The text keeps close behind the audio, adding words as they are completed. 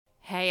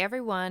Hey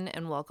everyone,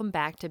 and welcome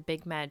back to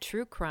Big Mad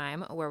True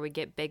Crime, where we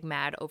get big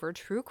mad over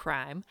true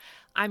crime.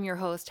 I'm your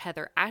host,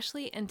 Heather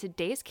Ashley, and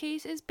today's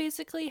case is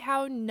basically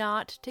how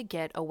not to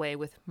get away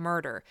with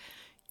murder.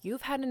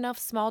 You've had enough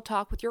small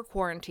talk with your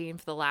quarantine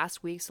for the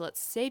last week, so let's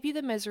save you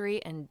the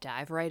misery and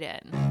dive right in.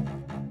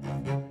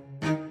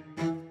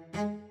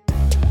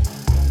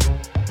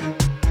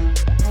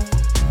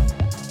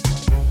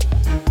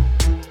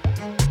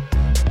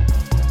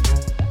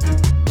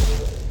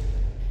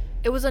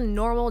 It was a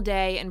normal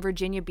day in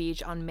Virginia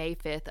Beach on May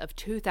 5th of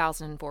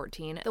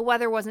 2014. The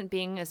weather wasn't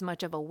being as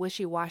much of a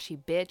wishy-washy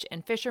bitch,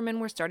 and fishermen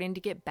were starting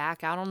to get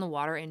back out on the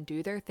water and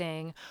do their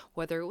thing,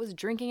 whether it was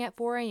drinking at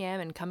 4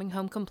 a.m. and coming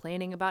home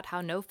complaining about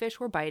how no fish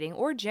were biting,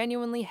 or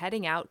genuinely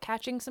heading out,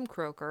 catching some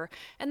croaker,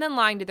 and then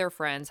lying to their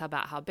friends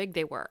about how big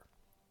they were.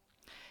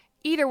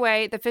 Either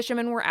way, the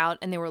fishermen were out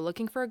and they were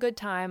looking for a good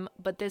time,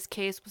 but this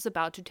case was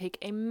about to take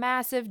a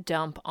massive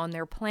dump on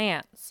their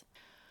plans.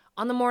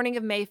 On the morning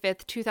of May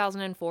 5th,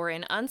 2004,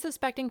 an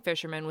unsuspecting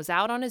fisherman was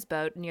out on his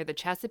boat near the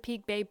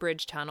Chesapeake Bay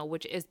Bridge Tunnel,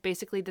 which is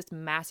basically this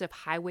massive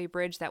highway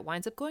bridge that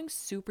winds up going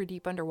super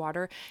deep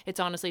underwater. It's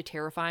honestly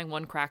terrifying.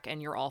 One crack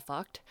and you're all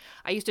fucked.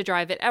 I used to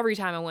drive it every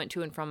time I went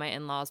to and from my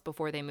in-laws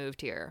before they moved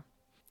here.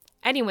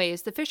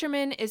 Anyways, the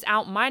fisherman is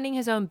out minding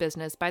his own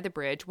business by the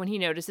bridge when he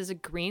notices a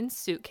green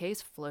suitcase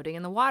floating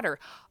in the water.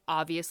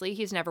 Obviously,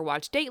 he's never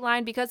watched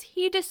Dateline because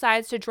he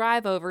decides to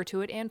drive over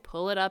to it and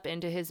pull it up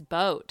into his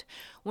boat.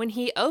 When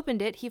he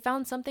opened it, he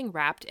found something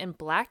wrapped in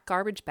black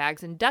garbage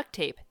bags and duct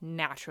tape.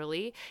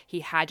 Naturally,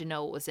 he had to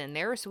know what was in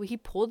there, so he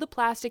pulled the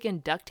plastic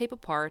and duct tape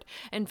apart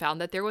and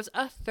found that there was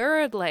a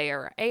third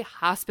layer, a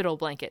hospital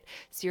blanket.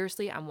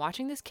 Seriously, I'm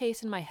watching this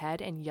case in my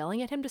head and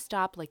yelling at him to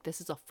stop like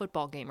this is a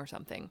football game or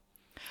something.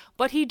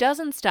 But he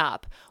doesn't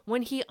stop.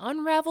 When he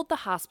unraveled the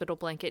hospital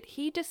blanket,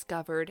 he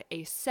discovered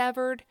a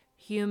severed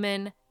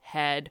human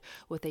head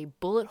with a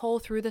bullet hole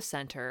through the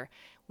center.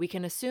 We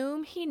can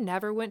assume he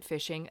never went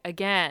fishing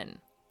again.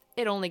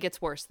 It only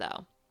gets worse,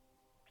 though.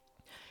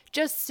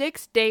 Just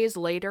 6 days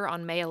later,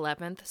 on May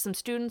 11th, some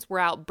students were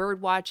out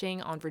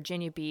birdwatching on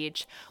Virginia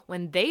Beach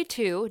when they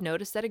too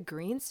noticed that a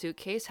green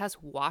suitcase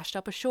has washed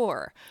up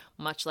ashore.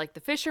 Much like the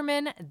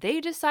fishermen,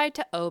 they decide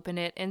to open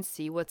it and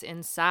see what's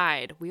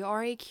inside. We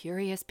are a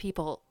curious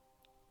people.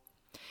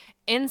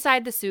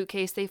 Inside the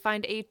suitcase, they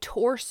find a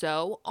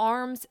torso,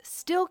 arms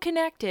still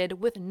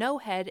connected with no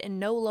head and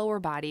no lower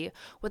body,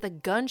 with a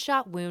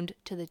gunshot wound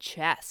to the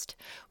chest.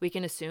 We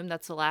can assume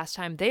that's the last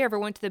time they ever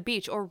went to the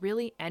beach or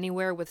really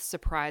anywhere with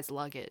surprise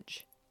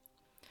luggage.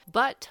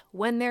 But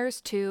when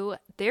there's two,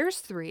 there's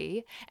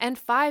three, and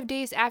 5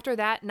 days after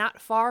that,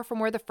 not far from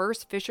where the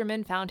first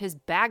fisherman found his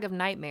bag of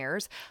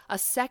nightmares, a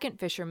second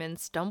fisherman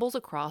stumbles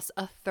across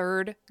a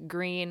third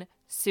green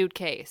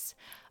suitcase.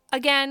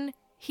 Again,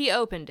 he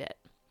opened it.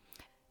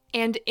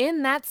 And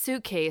in that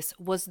suitcase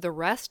was the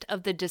rest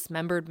of the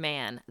dismembered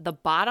man. The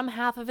bottom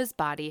half of his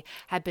body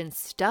had been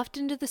stuffed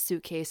into the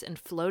suitcase and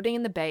floating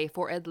in the bay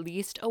for at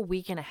least a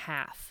week and a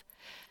half.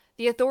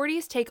 The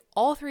authorities take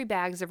all 3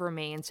 bags of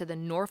remains to the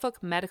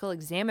Norfolk Medical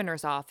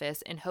Examiner's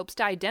office in hopes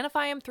to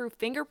identify him through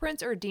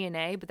fingerprints or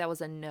DNA, but that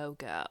was a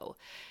no-go.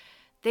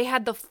 They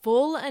had the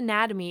full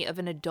anatomy of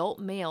an adult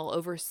male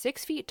over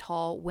 6 feet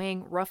tall,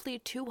 weighing roughly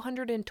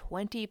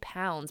 220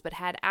 pounds, but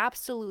had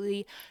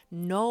absolutely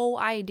no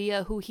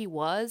idea who he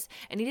was,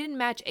 and he didn't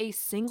match a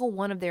single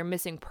one of their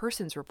missing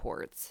persons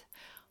reports.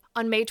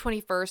 On May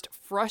 21st,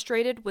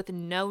 frustrated with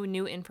no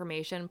new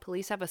information,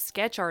 police have a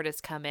sketch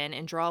artist come in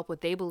and draw up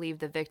what they believe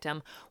the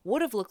victim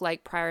would have looked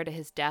like prior to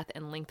his death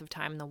and length of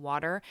time in the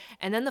water,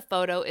 and then the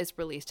photo is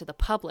released to the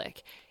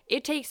public.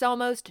 It takes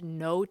almost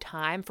no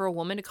time for a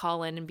woman to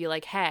call in and be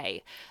like,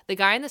 hey, the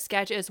guy in the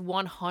sketch is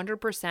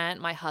 100%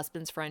 my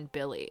husband's friend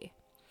Billy.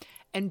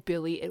 And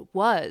Billy it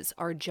was.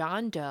 Our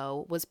John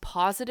Doe was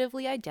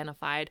positively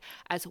identified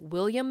as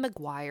William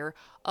McGuire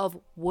of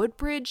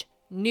Woodbridge,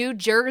 New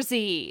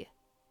Jersey.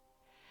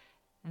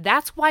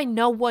 That's why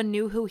no one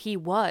knew who he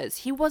was.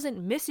 He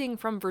wasn't missing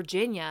from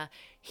Virginia.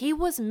 He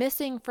was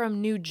missing from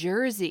New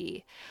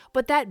Jersey.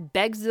 But that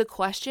begs the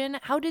question,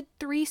 how did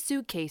 3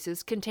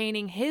 suitcases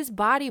containing his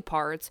body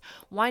parts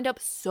wind up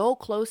so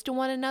close to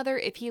one another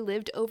if he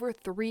lived over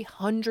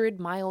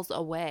 300 miles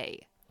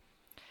away?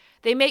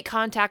 They make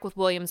contact with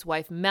William's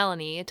wife,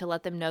 Melanie, to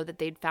let them know that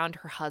they'd found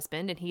her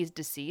husband and he's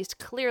deceased.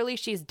 Clearly,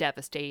 she's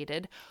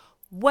devastated.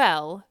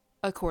 Well,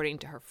 according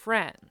to her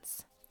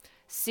friends.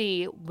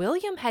 See,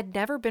 William had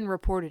never been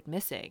reported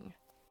missing.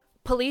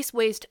 Police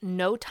waste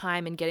no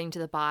time in getting to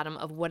the bottom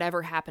of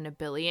whatever happened to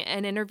Billy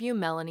and interview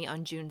Melanie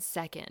on June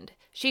 2nd.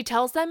 She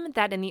tells them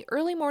that in the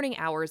early morning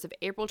hours of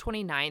April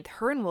 29th,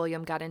 her and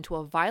William got into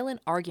a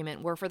violent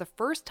argument where for the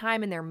first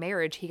time in their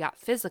marriage, he got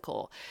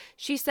physical.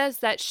 She says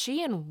that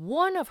she and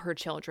one of her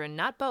children,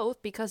 not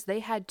both because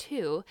they had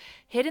 2,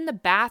 hid in the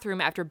bathroom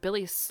after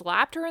Billy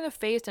slapped her in the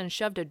face and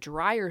shoved a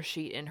dryer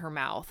sheet in her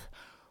mouth.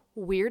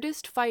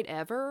 Weirdest fight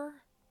ever?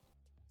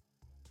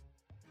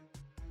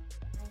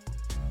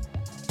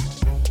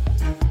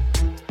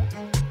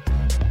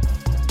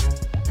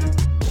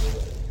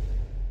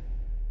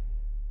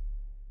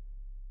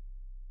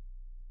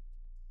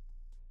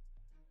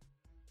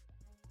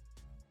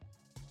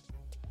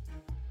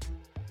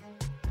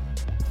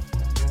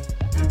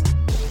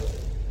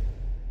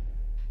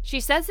 She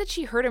says that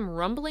she heard him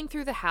rumbling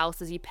through the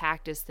house as he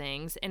packed his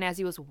things, and as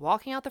he was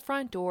walking out the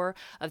front door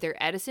of their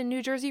Edison,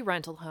 New Jersey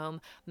rental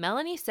home,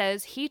 Melanie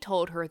says he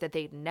told her that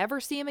they'd never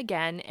see him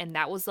again, and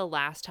that was the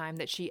last time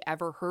that she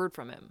ever heard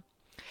from him.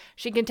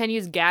 She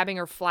continues gabbing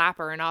her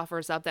flapper and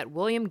offers up that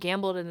William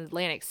gambled in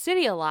Atlantic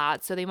City a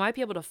lot, so they might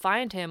be able to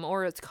find him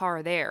or his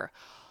car there.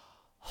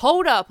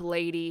 Hold up,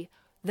 lady.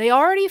 They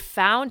already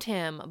found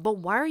him, but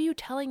why are you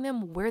telling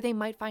them where they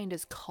might find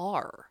his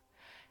car?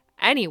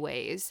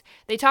 Anyways,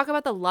 they talk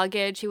about the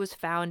luggage he was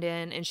found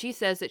in, and she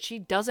says that she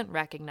doesn't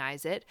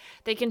recognize it.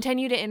 They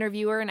continue to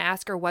interview her and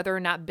ask her whether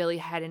or not Billy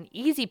had an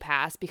easy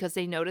pass because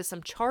they noticed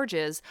some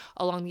charges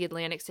along the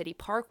Atlantic City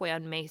Parkway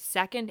on May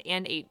 2nd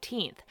and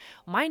 18th.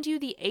 Mind you,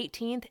 the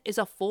 18th is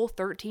a full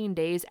 13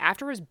 days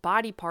after his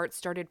body parts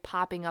started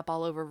popping up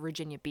all over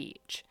Virginia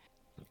Beach.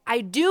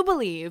 I do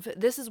believe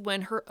this is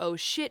when her oh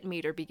shit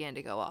meter began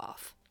to go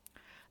off.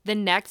 The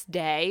next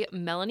day,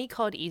 Melanie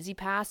called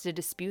E-ZPass to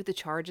dispute the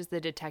charges the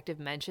detective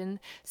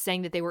mentioned,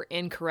 saying that they were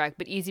incorrect,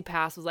 but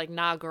E-ZPass was like,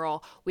 nah,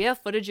 girl, we have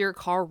footage of your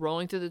car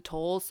rolling through the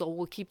tolls, so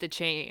we'll keep the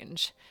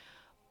change.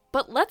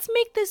 But let's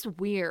make this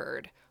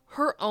weird.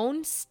 Her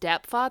own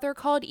stepfather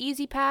called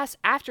E-ZPass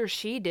after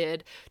she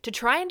did to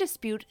try and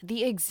dispute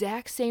the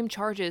exact same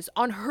charges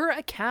on her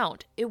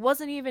account. It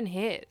wasn't even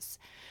his.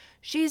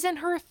 She's in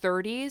her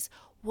 30s.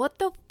 What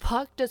the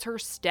fuck does her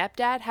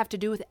stepdad have to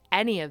do with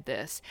any of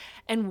this?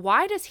 And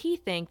why does he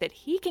think that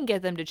he can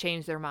get them to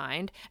change their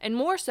mind? And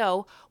more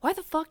so, why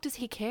the fuck does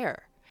he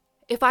care?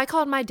 If I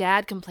called my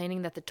dad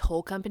complaining that the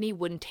toll company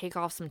wouldn't take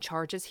off some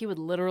charges, he would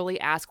literally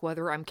ask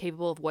whether I'm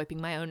capable of wiping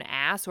my own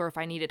ass or if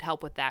I needed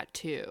help with that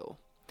too.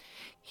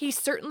 He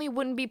certainly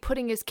wouldn't be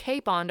putting his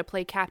cape on to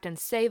play Captain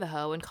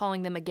Save-A-Ho and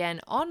calling them again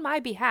on my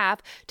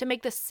behalf to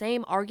make the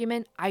same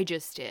argument I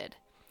just did.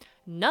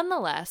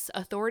 Nonetheless,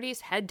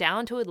 authorities head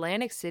down to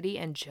Atlantic City,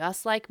 and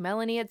just like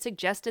Melanie had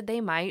suggested they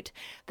might,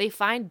 they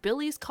find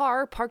Billy's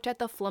car parked at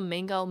the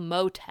Flamingo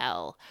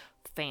Motel.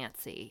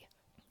 Fancy.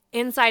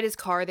 Inside his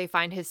car, they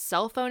find his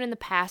cell phone in the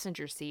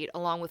passenger seat,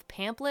 along with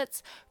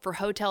pamphlets for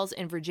hotels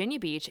in Virginia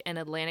Beach and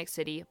Atlantic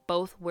City,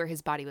 both where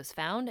his body was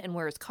found and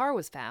where his car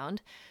was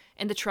found.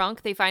 In the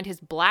trunk, they find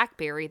his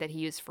BlackBerry that he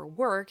used for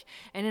work,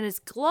 and in his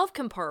glove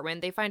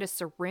compartment, they find a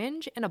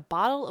syringe and a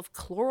bottle of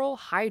chloral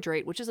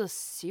hydrate, which is a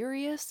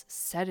serious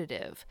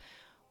sedative.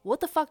 What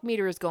the fuck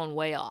meter is going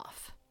way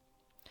off?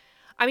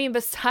 I mean,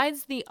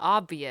 besides the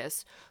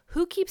obvious,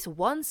 who keeps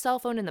one cell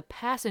phone in the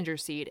passenger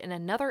seat and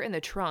another in the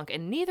trunk,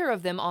 and neither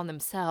of them on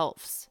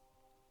themselves?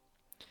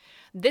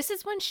 This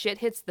is when shit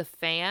hits the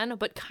fan,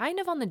 but kind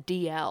of on the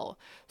DL.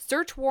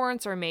 Search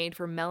warrants are made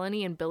for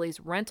Melanie and Billy's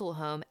rental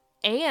home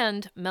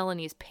and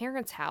Melanie's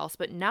parents' house,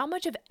 but not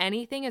much of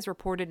anything is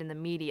reported in the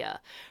media.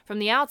 From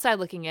the outside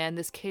looking in,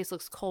 this case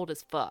looks cold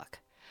as fuck.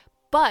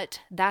 But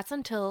that's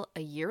until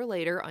a year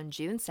later on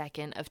June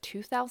 2nd of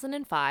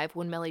 2005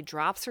 when Mellie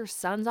drops her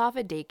sons off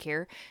at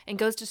daycare and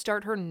goes to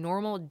start her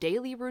normal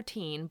daily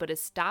routine, but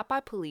is stopped by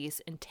police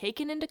and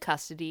taken into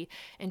custody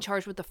and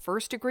charged with the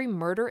first-degree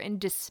murder and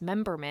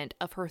dismemberment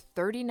of her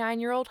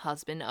 39-year-old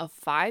husband of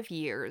 5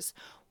 years,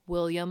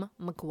 William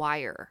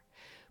McGuire.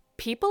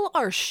 People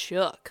are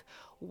shook.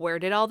 Where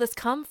did all this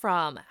come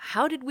from?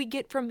 How did we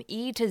get from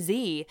E to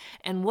Z?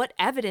 And what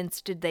evidence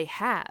did they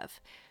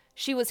have?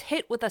 She was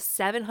hit with a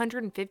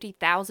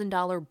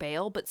 $750,000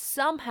 bail, but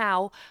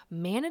somehow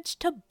managed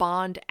to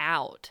bond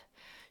out.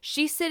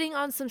 She's sitting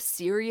on some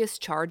serious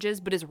charges,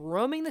 but is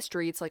roaming the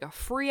streets like a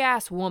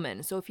free-ass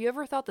woman. So if you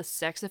ever thought the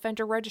sex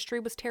offender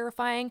registry was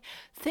terrifying,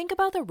 think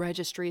about the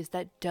registries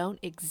that don't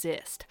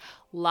exist.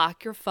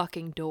 Lock your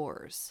fucking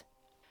doors.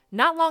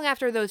 Not long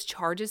after those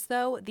charges,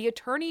 though, the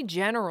Attorney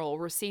General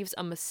receives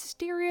a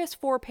mysterious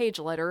 4-page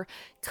letter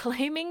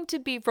claiming to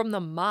be from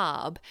the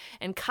mob,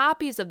 and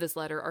copies of this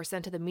letter are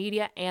sent to the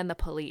media and the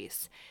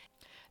police.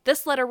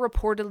 This letter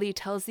reportedly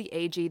tells the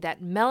AG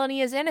that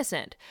Melanie is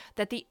innocent,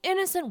 that the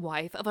innocent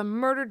wife of a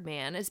murdered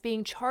man is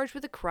being charged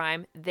with a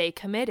crime they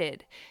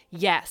committed.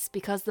 Yes,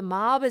 because the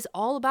mob is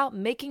all about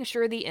making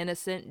sure the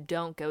innocent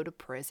don't go to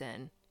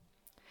prison.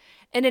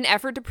 In an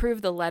effort to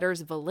prove the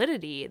letter's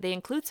validity, they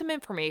include some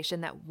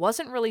information that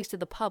wasn't released to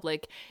the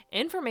public,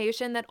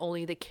 information that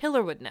only the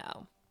killer would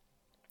know.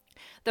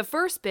 The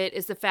first bit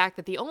is the fact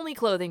that the only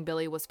clothing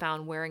Billy was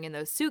found wearing in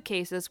those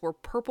suitcases were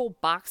purple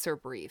boxer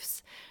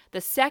briefs.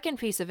 The second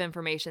piece of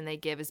information they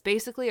give is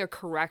basically a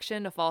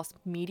correction to false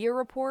media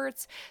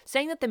reports,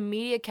 saying that the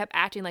media kept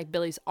acting like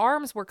Billy's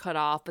arms were cut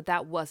off, but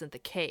that wasn't the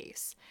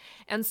case.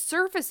 And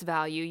surface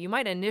value, you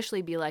might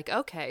initially be like,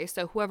 okay,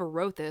 so whoever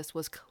wrote this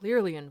was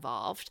clearly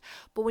involved.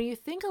 But when you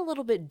think a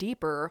little bit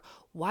deeper,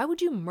 why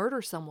would you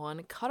murder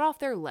someone, cut off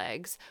their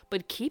legs,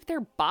 but keep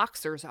their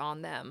boxers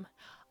on them?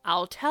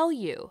 I'll tell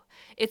you,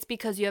 it's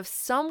because you have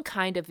some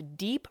kind of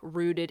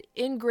deep-rooted,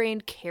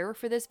 ingrained care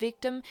for this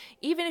victim,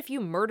 even if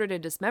you murdered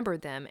and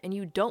dismembered them, and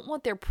you don't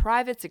want their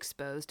privates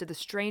exposed to the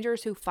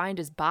strangers who find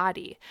his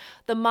body.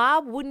 The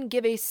mob wouldn't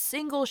give a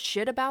single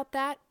shit about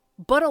that,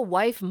 but a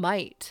wife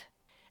might.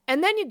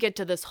 And then you get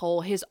to this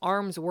whole his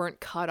arms weren't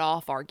cut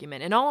off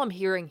argument, and all I'm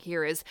hearing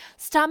here is,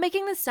 stop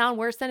making this sound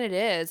worse than it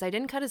is. I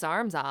didn't cut his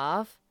arms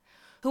off.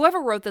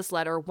 Whoever wrote this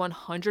letter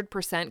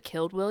 100%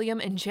 killed William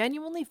and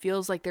genuinely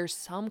feels like there's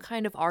some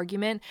kind of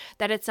argument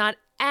that it's not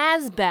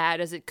as bad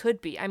as it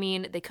could be. I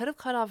mean, they could have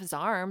cut off his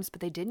arms, but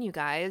they didn't, you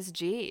guys.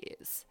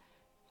 Jeez.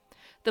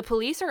 The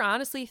police are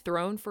honestly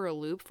thrown for a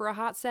loop for a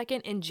hot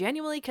second and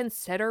genuinely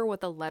consider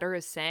what the letter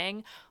is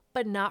saying,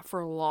 but not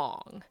for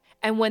long.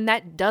 And when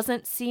that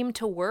doesn't seem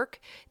to work,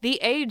 the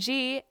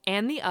AG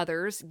and the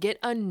others get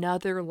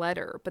another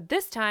letter, but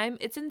this time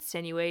it's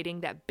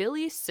insinuating that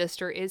Billy's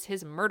sister is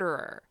his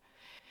murderer.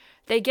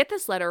 They get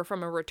this letter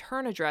from a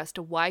return address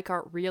to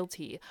Weikart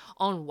Realty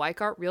on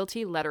Weikart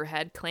Realty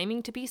letterhead,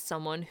 claiming to be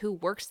someone who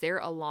works there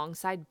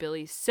alongside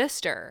Billy's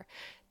sister.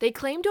 They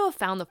claim to have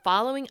found the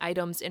following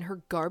items in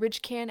her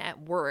garbage can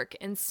at work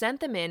and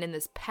sent them in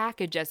this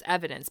package as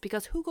evidence,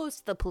 because who goes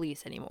to the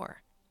police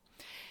anymore?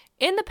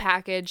 In the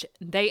package,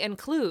 they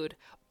include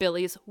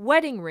Billy's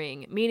wedding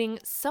ring, meaning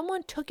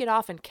someone took it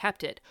off and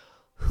kept it.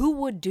 Who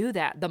would do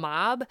that? The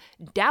mob?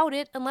 Doubt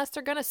it, unless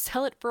they're going to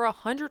sell it for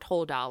 $100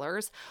 whole,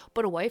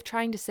 but a wife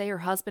trying to say her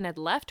husband had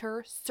left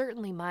her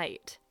certainly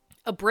might.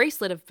 A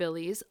bracelet of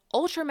Billy's,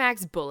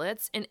 Ultramax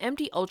bullets, an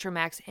empty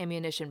Ultramax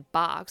ammunition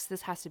box.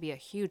 This has to be a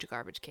huge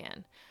garbage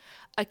can.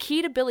 A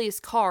key to Billy's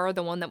car,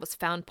 the one that was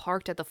found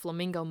parked at the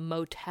Flamingo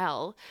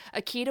Motel.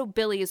 A key to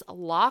Billy's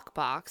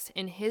lockbox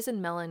in his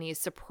and Melanie's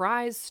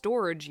surprise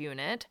storage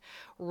unit.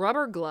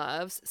 Rubber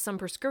gloves, some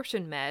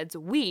prescription meds,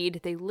 weed.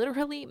 They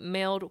literally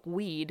mailed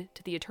weed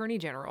to the Attorney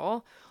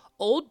General.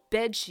 Old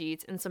bed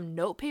sheets and some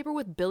notepaper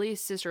with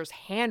Billy's sister's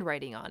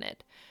handwriting on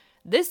it.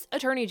 This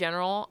Attorney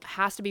General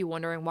has to be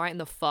wondering why in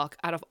the fuck,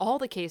 out of all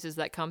the cases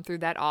that come through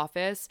that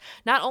office,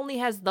 not only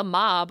has the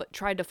mob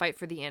tried to fight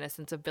for the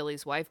innocence of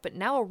Billy's wife, but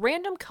now a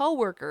random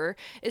coworker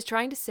is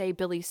trying to say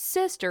Billy's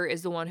sister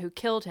is the one who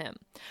killed him.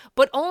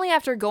 But only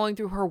after going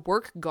through her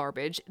work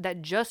garbage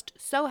that just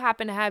so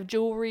happened to have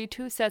jewelry,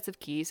 2 sets of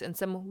keys, and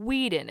some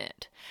weed in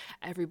it.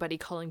 Everybody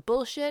calling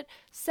bullshit?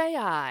 Say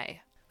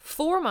aye.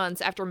 4 months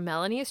after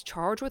Melanie is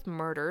charged with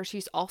murder,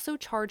 she's also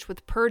charged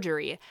with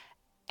perjury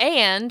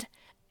and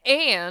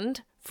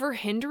for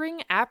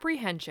hindering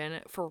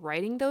apprehension for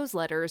writing those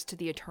letters to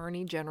the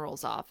Attorney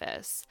General's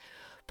office.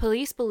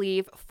 Police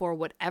believe, for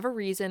whatever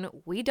reason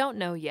we don't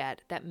know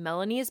yet, that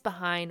Melanie is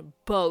behind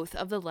both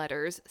of the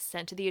letters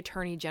sent to the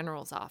Attorney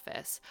General's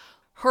office.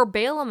 Her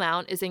bail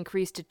amount is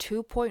increased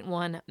to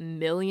 $2.1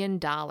 million,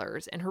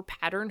 and her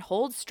pattern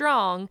holds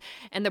strong,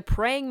 and the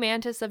praying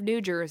mantis of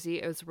New Jersey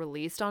is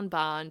released on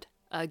bond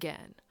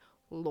again.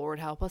 Lord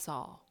help us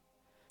all.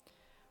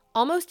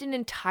 Almost an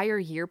entire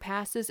year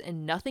passes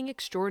and nothing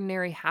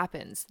extraordinary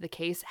happens. The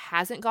case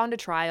hasn't gone to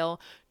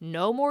trial,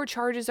 no more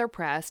charges are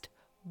pressed,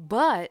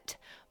 but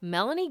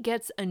Melanie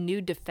gets a new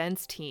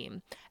defense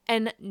team.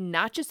 And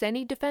not just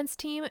any defense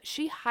team,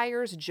 she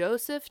hires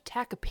Joseph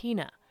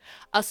Tacopina,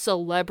 a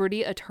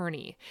celebrity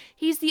attorney.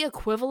 He's the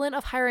equivalent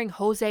of hiring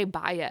Jose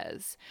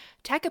Baez.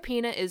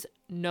 Tacopina is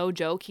no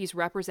joke. He's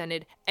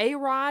represented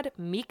A-Rod,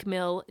 Meek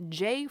Mill,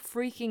 Jay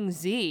freaking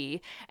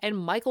Z, and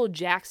Michael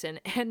Jackson,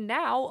 and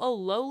now a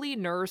lowly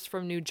nurse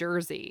from New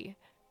Jersey.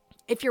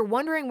 If you're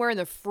wondering where in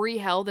the free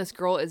hell this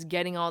girl is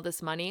getting all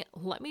this money,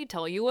 let me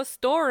tell you a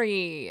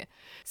story.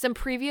 Some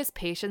previous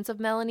patients of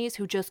Melanie's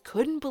who just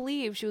couldn't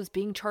believe she was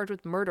being charged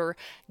with murder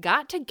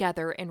got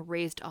together and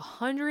raised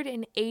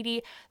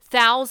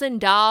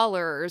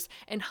 $180,000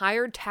 and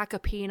hired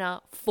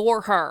Tacopina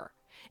for her.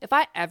 If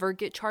I ever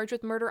get charged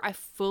with murder, I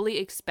fully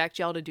expect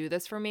y'all to do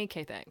this for me.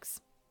 Okay,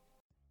 thanks.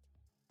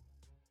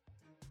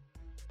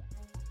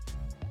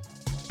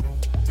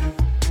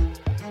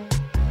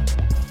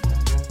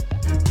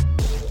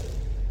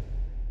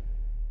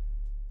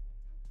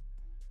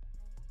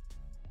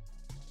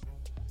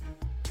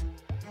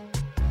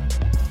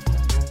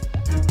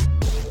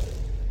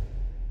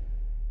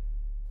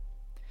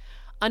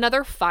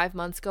 Another 5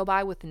 months go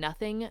by with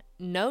nothing,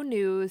 no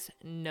news,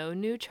 no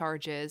new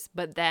charges,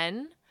 but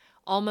then,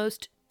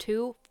 almost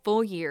 2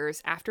 full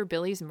years after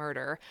Billy's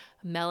murder,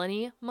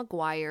 Melanie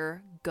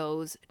McGuire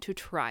goes to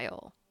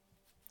trial.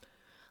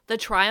 The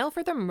trial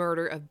for the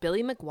murder of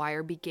Billy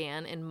McGuire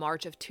began in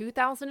March of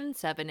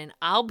 2007, and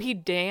I'll be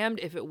damned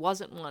if it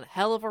wasn't one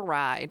hell of a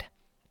ride.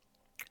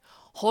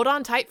 Hold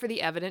on tight for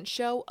the evidence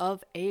show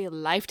of a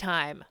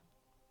lifetime.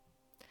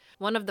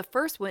 One of the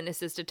first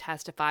witnesses to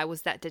testify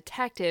was that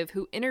detective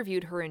who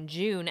interviewed her in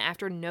June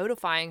after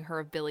notifying her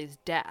of Billy's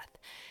death.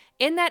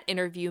 In that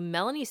interview,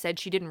 Melanie said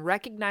she didn't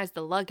recognize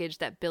the luggage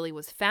that Billy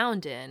was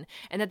found in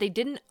and that they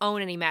didn't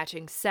own any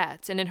matching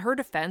sets. And in her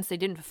defense, they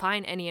didn't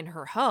find any in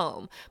her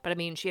home. But I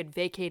mean, she had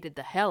vacated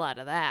the hell out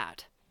of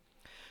that.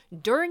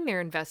 During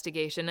their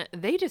investigation,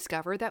 they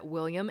discovered that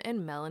William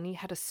and Melanie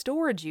had a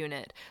storage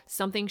unit,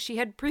 something she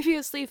had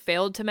previously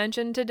failed to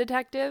mention to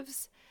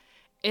detectives.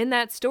 In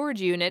that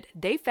storage unit,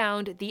 they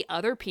found the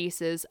other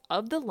pieces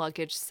of the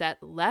luggage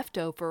set left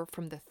over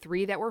from the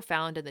 3 that were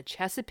found in the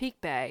Chesapeake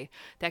Bay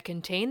that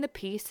contained the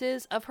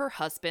pieces of her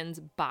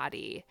husband's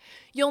body.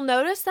 You'll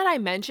notice that I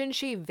mentioned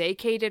she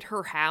vacated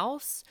her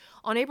house.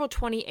 On April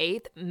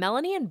 28th,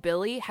 Melanie and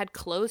Billy had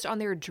closed on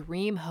their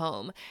dream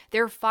home,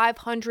 their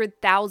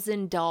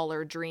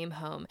 $500,000 dream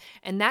home,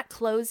 and that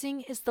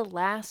closing is the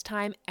last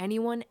time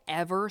anyone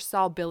ever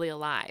saw Billy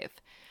alive.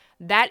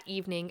 That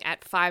evening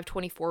at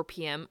 5:24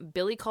 p.m.,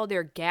 Billy called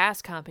their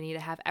gas company to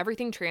have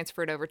everything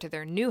transferred over to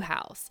their new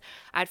house.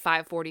 At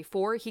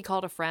 5:44, he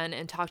called a friend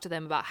and talked to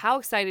them about how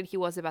excited he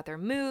was about their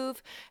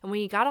move. And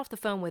when he got off the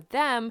phone with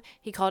them,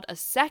 he called a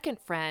second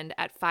friend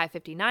at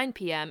 5:59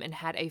 p.m. and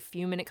had a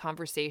few-minute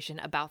conversation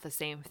about the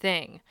same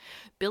thing.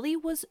 Billy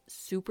was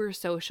super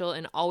social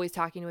and always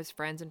talking to his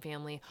friends and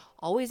family,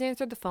 always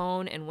answered the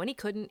phone, and when he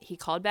couldn't, he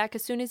called back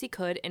as soon as he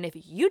could. And if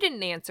you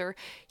didn't answer,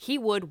 he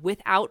would,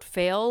 without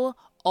fail,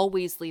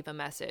 always leave a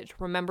message.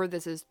 Remember,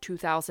 this is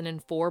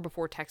 2004,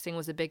 before texting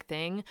was a big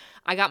thing.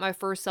 I got my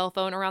first cell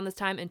phone around this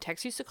time, and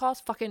text used to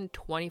cost fucking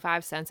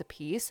 25 cents a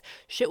piece.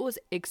 Shit was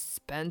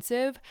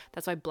expensive.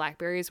 That's why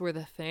Blackberries were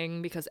the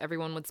thing, because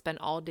everyone would spend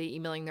all day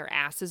emailing their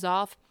asses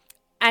off.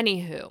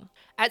 Anywho,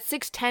 at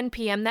 6:10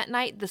 p.m. that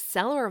night, the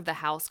seller of the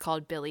house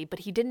called Billy, but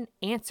he didn't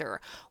answer,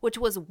 which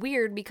was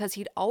weird because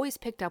he'd always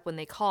picked up when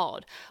they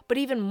called. But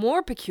even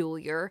more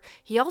peculiar,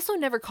 he also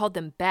never called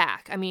them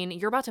back. I mean,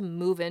 you're about to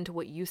move into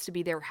what used to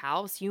be their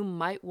house. You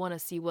might want to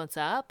see what's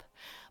up.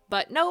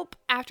 But nope,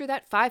 after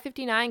that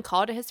 5:59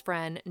 call to his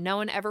friend, no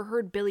one ever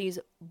heard Billy's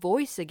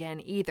voice again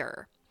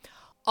either.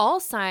 All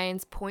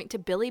signs point to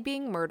Billy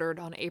being murdered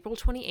on April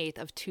 28th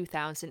of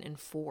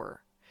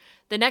 2004.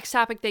 The next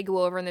topic they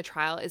go over in the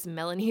trial is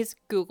Melanie's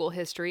Google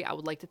history. I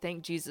would like to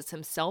thank Jesus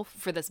himself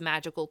for this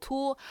magical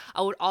tool.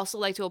 I would also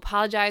like to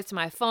apologize to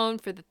my phone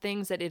for the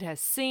things that it has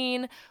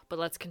seen, but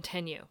let's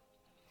continue.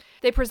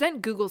 They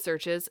present Google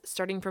searches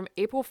starting from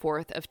April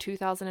 4th of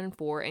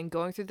 2004 and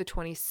going through the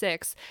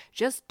 26th,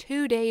 just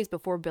 2 days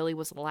before Billy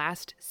was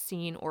last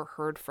seen or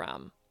heard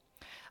from.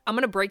 I'm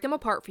going to break them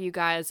apart for you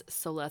guys,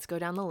 so let's go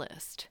down the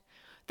list.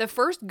 The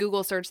first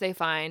Google search they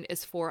find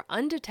is for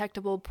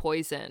undetectable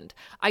poisoned.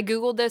 I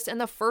Googled this,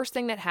 and the first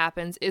thing that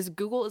happens is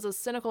Google is a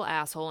cynical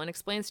asshole and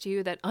explains to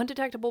you that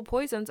undetectable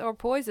poisons are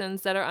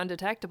poisons that are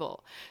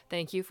undetectable.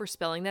 Thank you for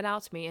spelling that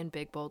out to me in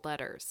big, bold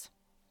letters.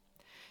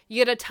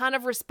 You get a ton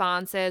of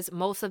responses,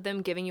 most of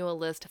them giving you a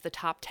list of the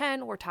top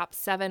 10 or top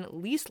 7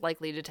 least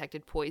likely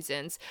detected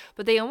poisons,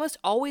 but they almost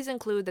always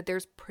include that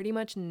there's pretty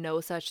much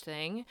no such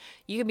thing.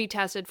 You can be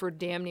tested for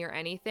damn near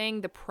anything.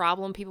 The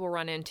problem people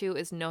run into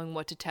is knowing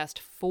what to test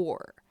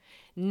for.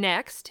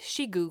 Next,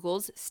 she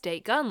Googles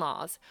state gun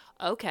laws.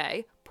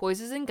 Okay,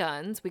 poisons and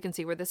guns, we can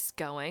see where this is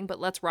going, but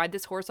let's ride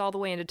this horse all the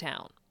way into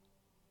town.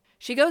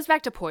 She goes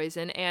back to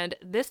poison, and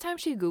this time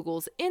she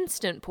Googles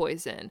instant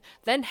poison,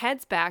 then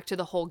heads back to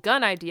the whole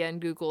gun idea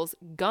and Googles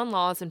gun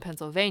laws in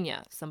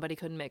Pennsylvania. Somebody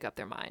couldn't make up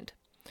their mind.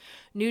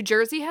 New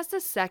Jersey has the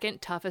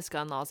second toughest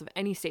gun laws of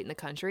any state in the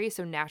country,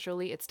 so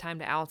naturally it's time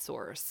to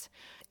outsource.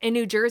 In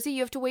New Jersey, you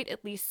have to wait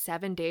at least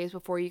 7 days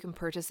before you can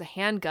purchase a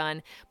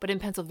handgun, but in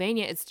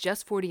Pennsylvania, it's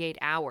just 48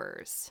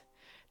 hours.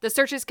 The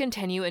searches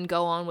continue and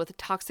go on with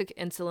toxic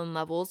insulin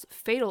levels,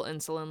 fatal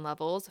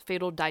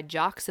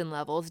digoxin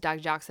levels.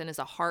 Digoxin is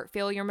a heart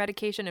failure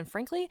medication, and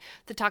frankly,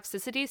 the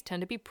toxicities tend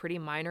to be pretty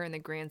minor in the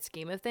grand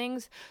scheme of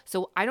things.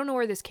 So I don't know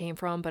where this came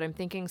from, but I'm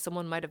thinking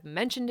someone might have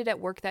mentioned it at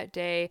work that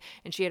day,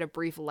 and she had a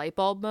brief light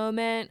bulb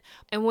moment.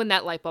 And when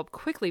that light bulb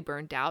quickly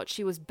burned out,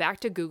 she was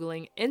back to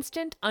Googling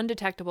instant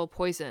undetectable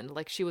poison,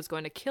 like she was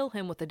going to kill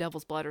him with the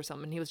devil's blood or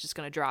something. He was just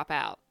going to drop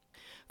out.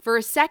 For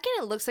a second,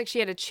 it looks like she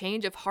had a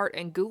change of heart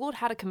and Googled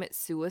how to commit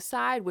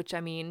suicide, which, I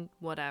mean,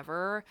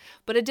 whatever.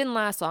 But it didn't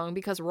last long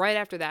because right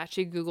after that,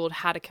 she Googled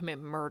how to commit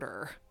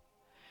murder.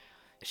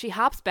 She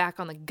hops back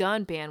on the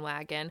gun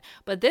bandwagon,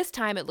 but this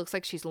time it looks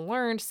like she's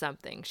learned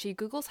something. She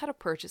Googles how to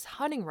purchase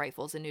hunting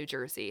rifles in New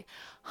Jersey.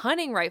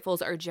 Hunting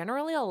rifles are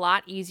generally a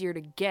lot easier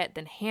to get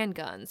than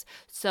handguns,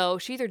 so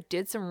she either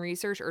did some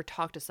research or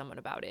talked to someone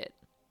about it.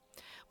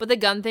 But the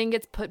gun thing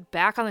gets put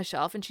back on the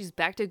shelf and she's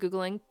back to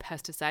Googling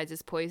pesticides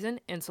is poison,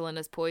 insulin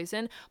is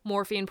poison,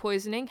 morphine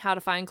poisoning, how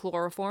to find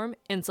chloroform,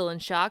 insulin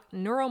shock,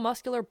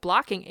 neuromuscular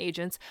blocking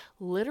agents,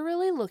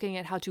 literally looking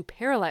at how to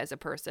paralyze a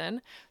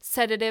person,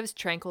 sedatives,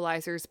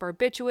 tranquilizers,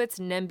 barbiturates,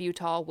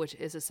 Nembutal, which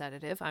is a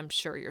sedative. I'm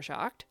sure you're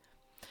shocked.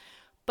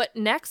 But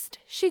next,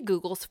 she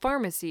Googles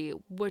pharmacy,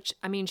 which,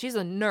 I mean, she's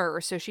a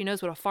nurse, so she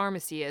knows what a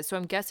pharmacy is. So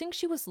I'm guessing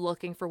she was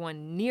looking for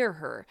one near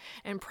her,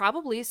 and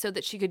probably so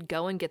that she could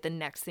go and get the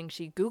next thing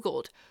she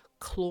Googled,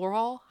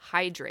 chloral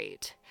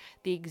hydrate,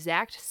 the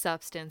exact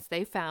substance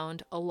they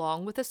found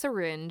along with a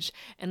syringe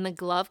in the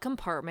glove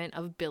compartment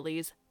of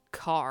Billy's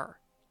car.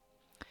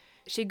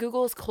 She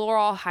Googles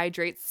chloral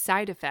hydrate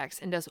side effects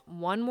and does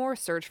one more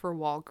search for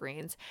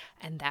Walgreens,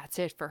 and that's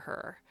it for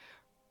her.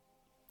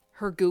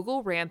 Her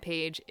Google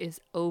rampage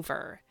is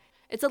over.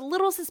 It's a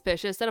little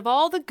suspicious that of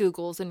all the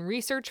Googles and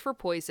research for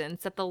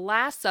poisons, that the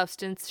last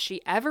substance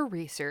she ever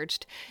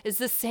researched is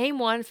the same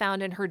one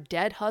found in her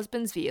dead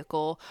husband's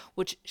vehicle,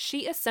 which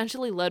she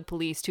essentially led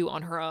police to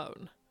on her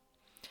own.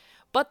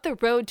 But the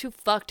road to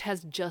fucked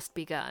has just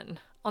begun.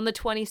 On the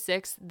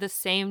 26th, the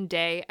same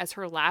day as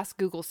her last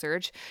Google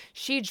search,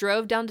 she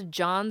drove down to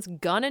John's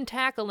Gun and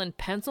Tackle in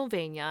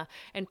Pennsylvania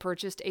and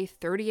purchased a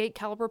 .38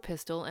 caliber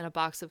pistol and a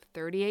box of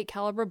 .38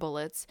 caliber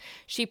bullets.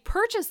 She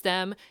purchased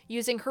them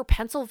using her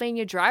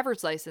Pennsylvania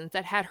driver's license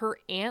that had her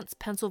aunt's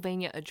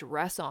Pennsylvania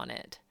address on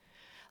it.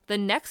 The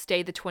next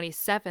day, the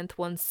 27th,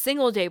 one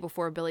single day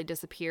before Billie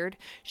disappeared,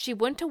 she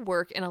went to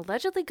work and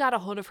allegedly got a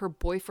hold of her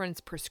boyfriend's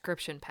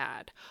prescription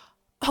pad.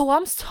 Oh,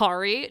 I'm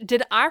sorry.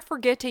 Did I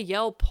forget to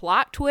yell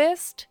plot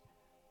twist?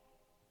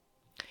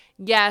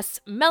 Yes,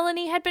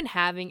 Melanie had been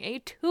having a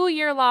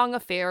 2-year-long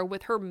affair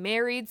with her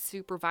married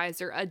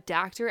supervisor, a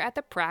doctor at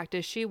the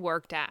practice she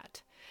worked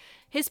at.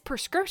 His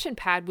prescription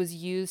pad was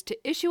used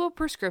to issue a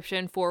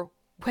prescription for,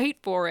 wait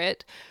for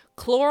it,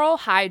 chloral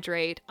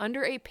hydrate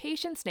under a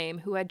patient's name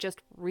who had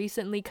just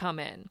recently come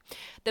in.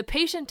 The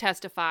patient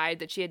testified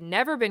that she had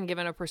never been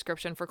given a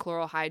prescription for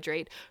chloral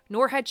hydrate,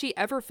 nor had she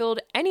ever filled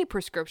any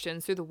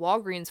prescriptions through the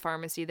Walgreens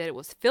pharmacy that it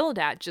was filled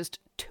at just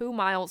 2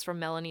 miles from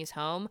Melanie's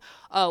home.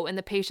 Oh, and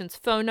the patient's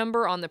phone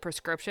number on the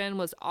prescription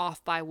was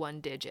off by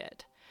 1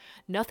 digit.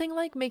 Nothing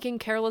like making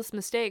careless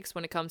mistakes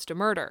when it comes to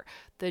murder.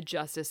 The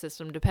justice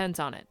system depends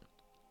on it.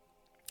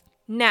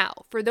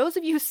 Now, for those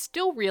of you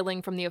still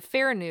reeling from the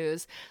affair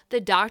news,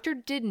 the doctor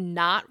did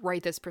not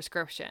write this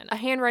prescription. A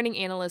handwriting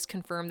analyst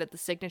confirmed that the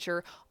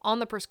signature on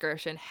the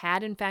prescription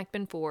had in fact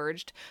been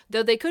forged,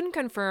 though they couldn't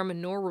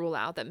confirm nor rule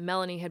out that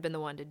Melanie had been the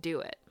one to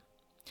do it.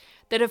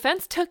 The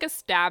defense took a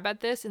stab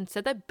at this and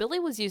said that Billie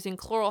was using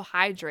chloral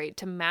hydrate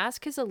to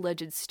mask his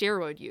alleged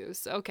steroid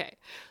use. Okay,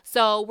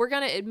 so we're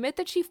going to admit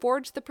that she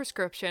forged the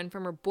prescription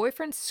from her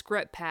boyfriend's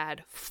script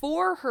pad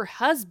for her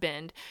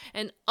husband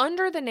and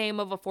under the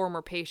name of a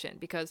former patient,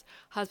 because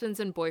husbands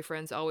and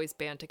boyfriends always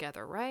band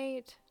together,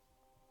 right?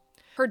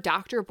 Her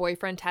doctor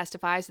boyfriend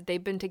testifies that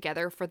they've been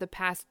together for the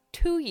past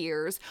 2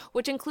 years,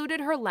 which included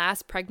her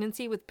last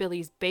pregnancy with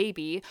Billie's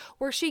baby,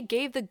 where she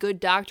gave the good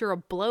doctor a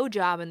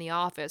blowjob in the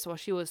office while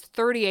she was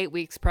 38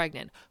 weeks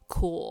pregnant.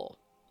 Cool.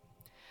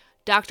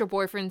 Doctor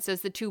boyfriend says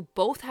the two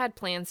both had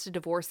plans to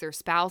divorce their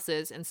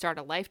spouses and start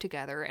a life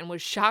together, and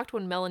was shocked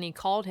when Melanie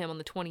called him on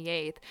the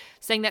 28th,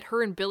 saying that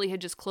her and Billie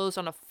had just closed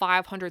on a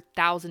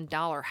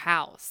 $500,000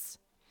 house.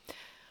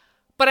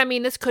 But I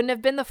mean, this couldn't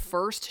have been the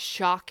first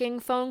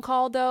shocking phone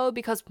call, though,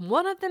 because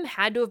one of them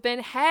had to have been,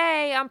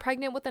 hey, I'm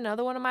pregnant with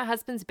another one of my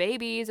husband's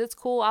babies. It's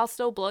cool. I'll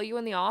still blow you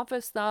in the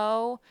office,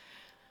 though.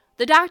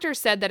 The doctor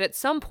said that at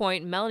some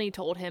point, Melanie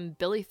told him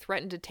Billie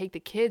threatened to take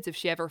the kids if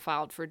she ever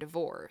filed for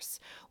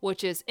divorce,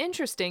 which is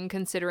interesting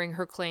considering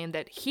her claim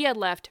that he had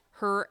left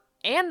her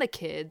and the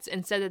kids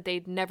and said that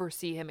they'd never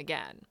see him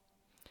again.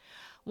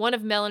 One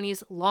of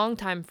Melanie's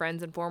longtime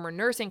friends and former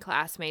nursing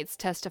classmates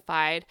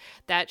testified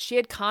that she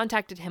had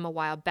contacted him a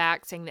while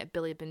back saying that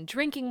Billie had been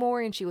drinking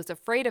more and she was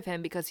afraid of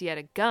him because he had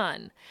a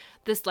gun.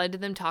 This led to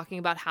them talking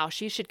about how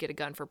she should get a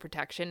gun for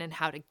protection and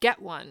how to get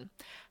one.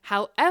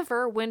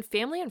 However, when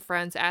family and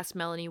friends asked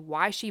Melanie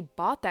why she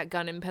bought that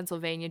gun in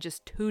Pennsylvania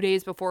just 2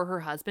 days before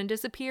her husband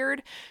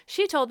disappeared,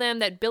 she told them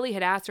that Billie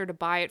had asked her to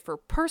buy it for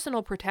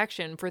personal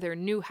protection for their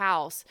new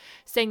house,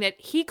 saying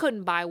that he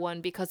couldn't buy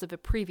one because of a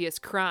previous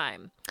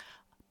crime.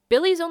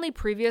 Billie's only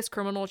previous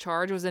criminal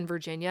charge was in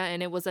Virginia,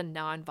 and it was a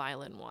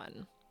non-violent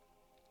one.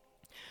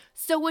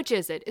 So which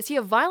is it? Is he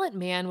a violent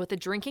man with a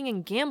drinking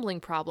and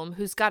gambling problem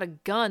who's got a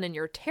gun and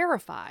you're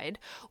terrified?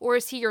 Or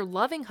is he your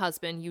loving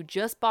husband you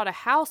just bought a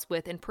house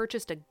with and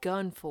purchased a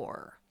gun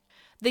for?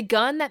 The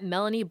gun that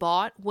Melanie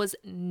bought was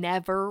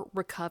never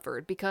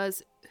recovered,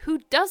 because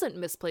who doesn't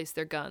misplace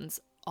their guns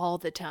all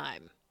the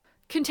time?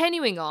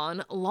 Continuing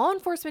on, law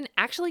enforcement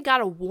actually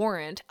got a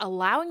warrant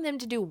allowing them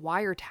to do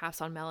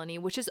wiretaps on Melanie,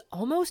 which is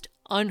almost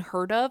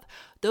unheard of.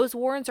 Those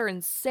warrants are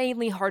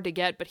insanely hard to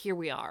get, but here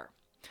we are.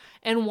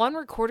 In one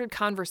recorded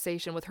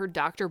conversation with her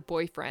doctor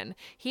boyfriend,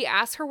 he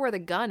asks her where the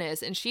gun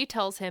is, and she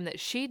tells him that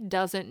she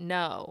doesn't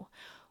know.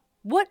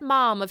 What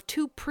mom of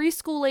 2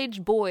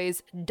 preschool-aged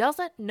boys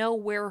doesn't know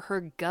where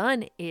her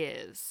gun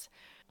is?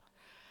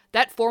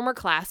 That former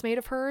classmate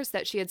of hers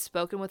that she had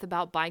spoken with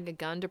about buying a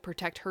gun to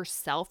protect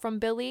herself from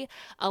Billie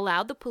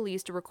allowed the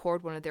police to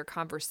record one of their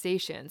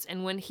conversations,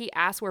 and when he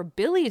asked where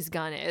Billie's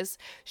gun is,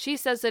 she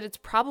says that it's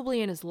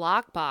probably in his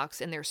lockbox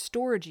in their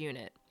storage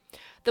unit.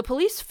 The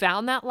police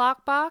found that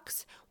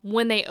lockbox.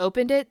 When they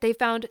opened it, they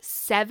found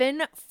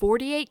 7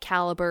 .48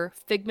 caliber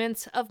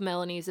figments of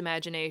Melanie's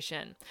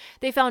imagination.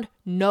 They found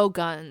no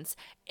guns.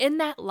 In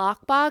that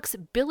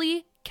lockbox,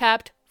 Billie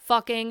kept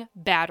fucking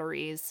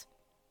batteries.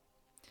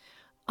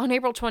 On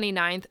April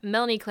 29th,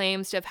 Melanie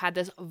claims to have had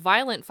this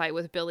violent fight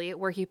with Billie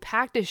where he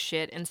packed his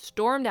shit and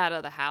stormed out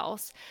of the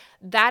house.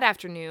 That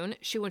afternoon,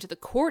 she went to the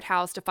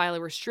courthouse to file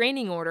a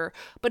restraining order,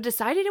 but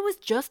decided it was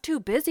just too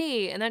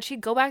busy and that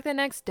she'd go back the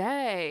next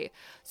day.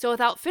 So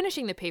without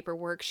finishing the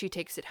paperwork, she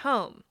takes it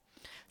home.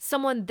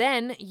 Someone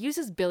then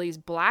uses Billy's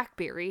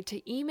BlackBerry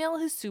to email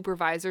his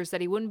supervisors that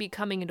he wouldn't be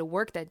coming into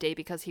work that day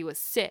because he was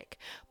sick.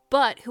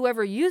 But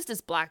whoever used his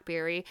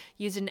BlackBerry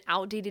used an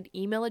outdated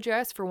email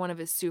address for one of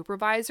his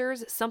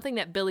supervisors, something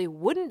that Billy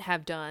wouldn't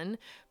have done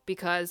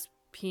because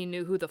he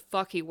knew who the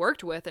fuck he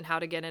worked with and how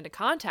to get into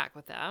contact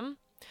with them.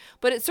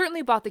 But it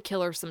certainly bought the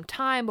killer some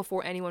time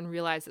before anyone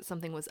realized that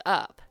something was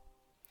up.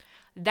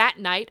 That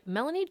night,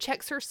 Melanie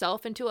checks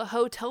herself into a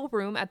hotel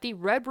room at the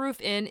Red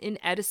Roof Inn in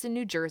Edison,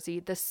 New Jersey,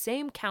 the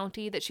same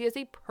county that she has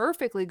a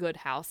perfectly good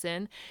house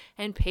in,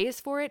 and pays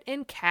for it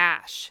in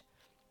cash.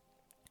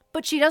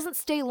 But she doesn't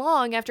stay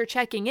long after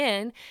checking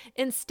in.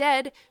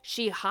 Instead,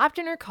 she hopped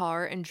in her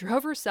car and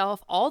drove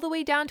herself all the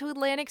way down to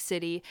Atlantic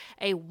City,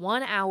 a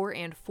 1 hour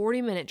and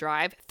 40-minute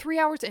drive, 3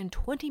 hours and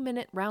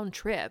 20-minute round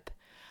trip.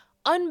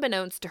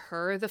 Unbeknownst to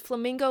her, the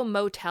Flamingo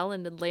Motel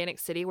in Atlantic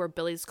City where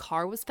Billy's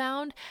car was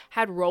found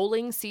had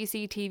rolling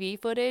CCTV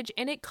footage,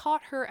 and it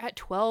caught her at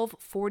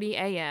 12:40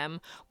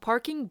 a.m.,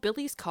 parking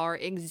Billy's car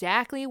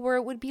exactly where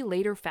it would be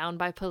later found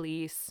by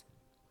police.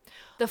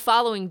 The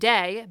following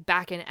day,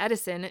 back in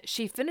Edison,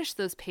 she finished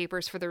those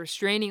papers for the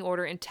restraining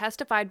order and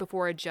testified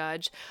before a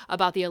judge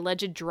about the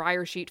alleged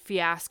dryer sheet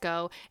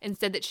fiasco and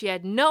said that she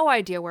had no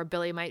idea where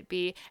Billy might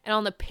be, and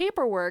on the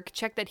paperwork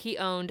checked that he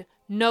owned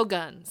no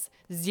guns,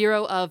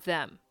 0 of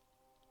them.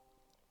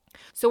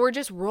 So we're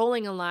just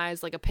rolling in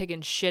lies like a pig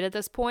in shit at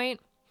this point.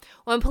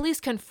 When police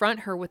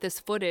confront her with this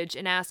footage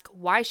and ask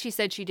why she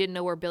said she didn't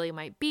know where Billy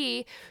might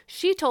be,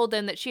 she told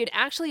them that she had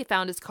actually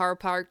found his car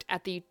parked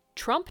at the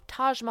Trump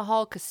Taj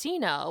Mahal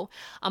Casino,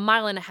 a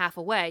mile and a half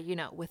away,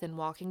 within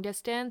walking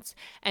distance,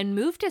 and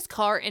moved his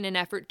car in an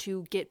effort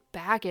to get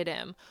back at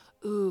him.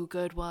 Ooh,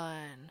 good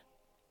one.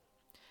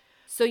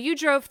 So you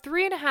drove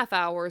 3.5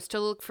 hours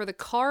to look for the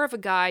car of a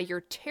guy you're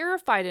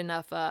terrified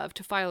enough of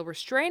to file a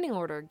restraining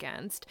order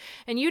against,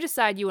 and you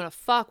decide you want to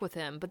fuck with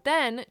him, but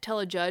then tell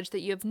a judge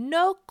that you have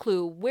no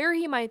clue where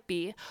he might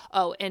be.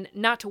 Oh, and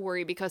not to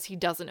worry because he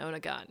doesn't own a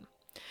gun.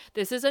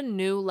 This is a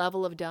new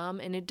level of dumb,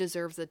 and it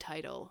deserves a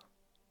title.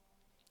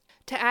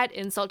 To add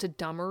insult to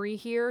dumbery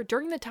here,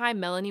 during the time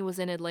Melanie was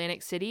in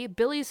Atlantic City,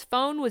 Billy's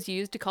phone was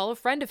used to call a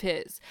friend of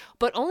his,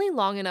 but only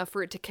long enough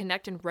for it to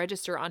connect and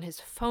register on his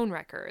phone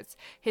records.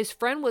 His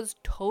friend was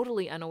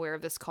totally unaware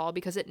of this call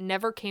because it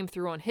never came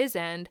through on his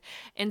end,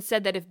 and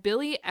said that if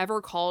Billy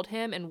ever called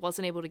him and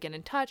wasn't able to get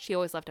in touch, he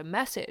always left a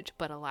message.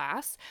 But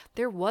alas,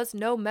 there was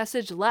no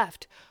message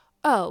left.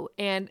 Oh,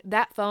 and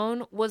that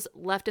phone was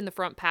left in the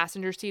front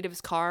passenger seat of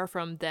his car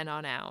from then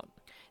on out.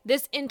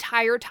 This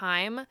entire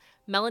time,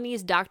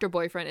 Melanie's doctor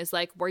boyfriend is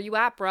like, "Where you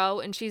at, bro?"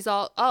 And she's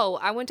all, "Oh,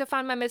 I went to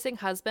find my missing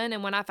husband,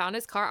 and when I found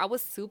his car, I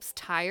was soups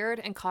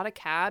tired and caught a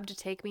cab to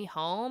take me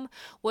home,"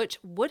 which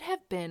would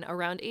have been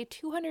around a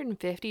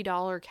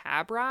 $250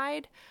 cab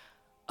ride.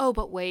 Oh,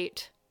 but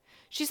wait.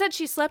 She said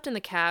she slept in the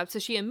cab, so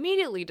she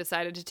immediately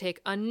decided to take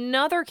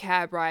another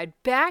cab ride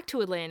back to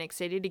Atlantic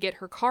City to get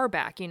her car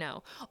back,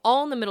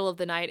 all in the middle of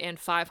the night and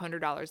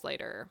 $500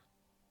 later.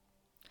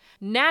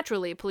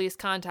 Naturally, police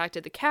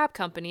contacted the cab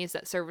companies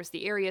that service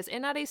the areas,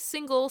 and not a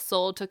single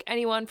soul took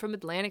anyone from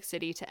Atlantic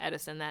City to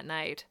Edison that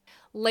night.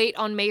 Late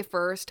on May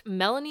 1st,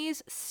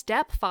 Melanie's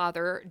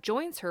stepfather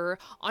joins her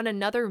on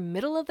another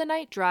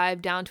middle-of-the-night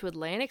drive down to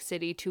Atlantic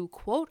City to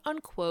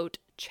quote-unquote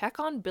check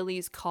on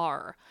Billy's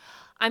car.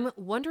 I'm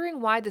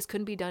wondering why this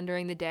couldn't be done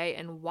during the day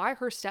and why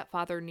her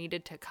stepfather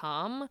needed to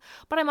come,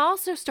 but I'm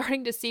also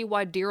starting to see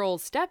why dear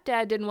old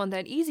stepdad didn't want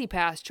that Easy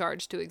Pass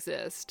charge to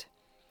exist.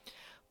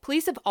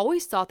 Police have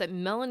always thought that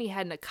Melanie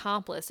had an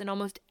accomplice, and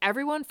almost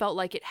everyone felt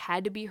like it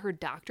had to be her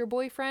doctor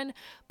boyfriend,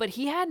 but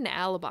he had an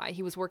alibi.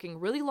 He was working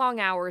really long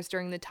hours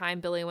during the time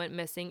Billy went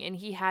missing, and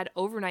he had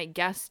overnight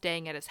guests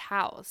staying at his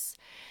house.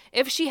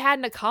 If she had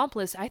an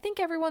accomplice, I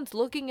think everyone's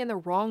looking in the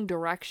wrong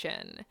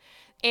direction.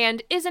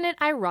 And isn't it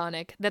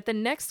ironic that the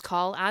next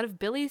call out of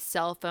Billy's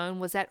cell phone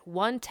was at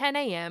 1:10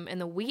 a.m. in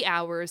the wee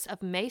hours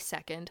of May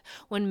 2nd,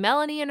 when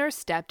Melanie and her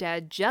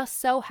stepdad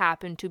just so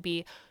happened to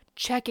be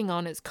checking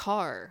on his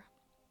car.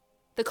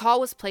 The call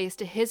was placed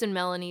to his and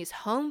Melanie's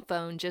home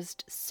phone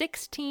just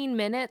 16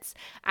 minutes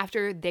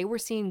after they were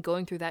seen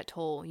going through that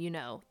toll,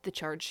 the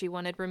charge she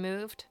wanted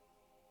removed.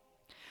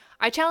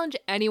 I challenge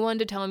anyone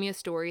to tell me a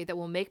story that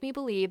will make me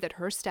believe that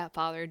her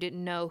stepfather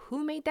didn't know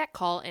who made that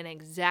call and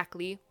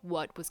exactly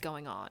what was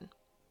going on.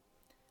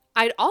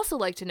 I'd also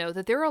like to know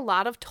that there are a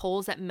lot of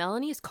tolls that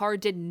Melanie's car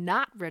did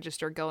not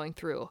register going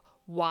through.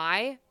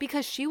 Why?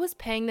 Because she was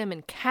paying them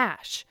in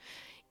cash,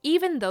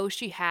 even though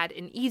she had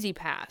an Easy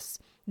Pass.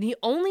 The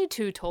only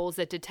 2 tolls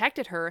that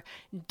detected her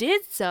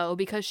did so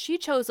because she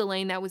chose a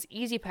lane that was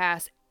Easy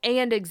Pass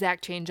and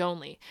exact change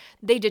only.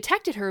 They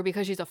detected her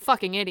because she's a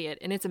fucking idiot,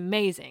 and it's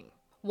amazing.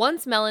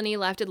 Once Melanie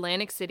left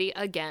Atlantic City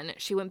again,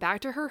 she went back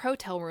to her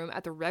hotel room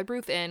at the Red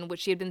Roof Inn, which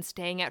she had been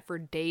staying at for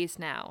days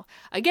now.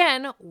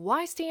 Again,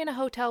 why stay in a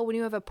hotel when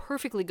you have a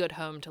perfectly good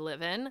home to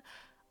live in?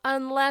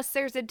 Unless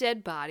there's a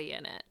dead body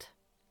in it.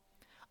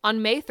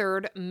 On May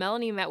 3rd,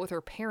 Melanie met with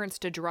her parents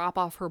to drop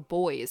off her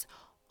boys,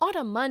 on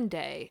a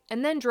Monday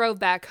and then drove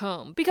back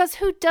home, because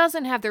who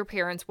doesn't have their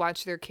parents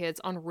watch their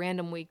kids on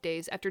random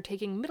weekdays after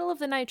taking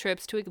middle-of-the-night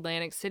trips to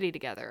Atlantic City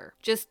together?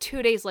 Just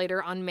 2 days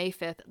later, on May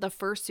 5th, the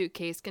first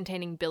suitcase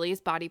containing Billy's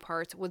body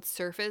parts would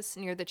surface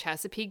near the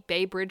Chesapeake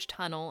Bay Bridge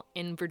Tunnel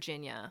in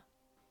Virginia.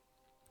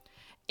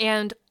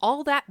 And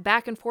all that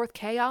back and forth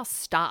chaos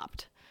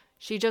stopped.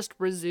 She just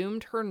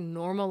resumed her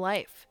normal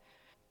life.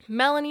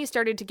 Melanie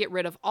started to get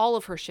rid of all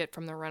of her shit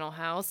from the rental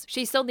house.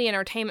 She sold the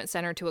entertainment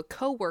center to a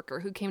co-worker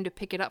who came to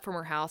pick it up from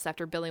her house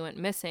after Billy went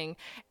missing,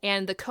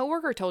 and the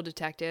co-worker told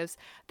detectives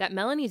that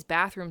Melanie's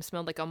bathroom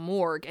smelled like a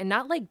morgue, and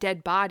not like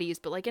dead bodies,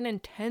 but like an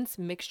intense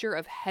mixture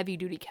of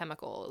heavy-duty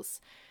chemicals.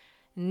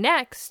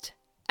 Next,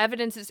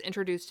 evidence is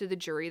introduced to the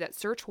jury that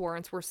search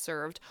warrants were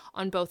served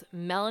on both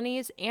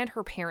Melanie's and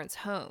her parents'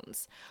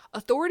 homes.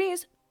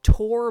 Authorities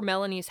tore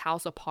Melanie's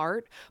house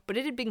apart, but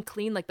it had been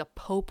cleaned like the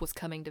Pope was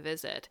coming to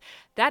visit.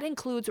 That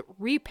includes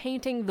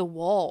repainting the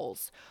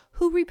walls.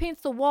 Who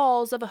repaints the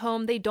walls of a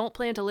home they don't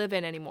plan to live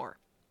in anymore?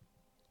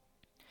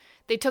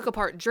 They took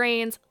apart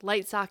drains,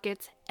 light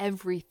sockets,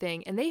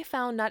 everything, and they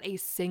found not a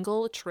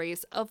single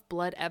trace of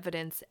blood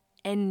evidence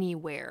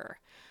anywhere.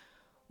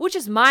 Which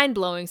is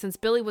mind-blowing, since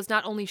Billy was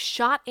not only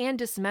shot and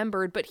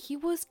dismembered, but he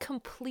was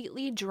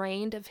completely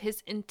drained of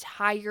his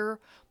entire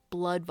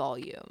blood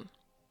volume.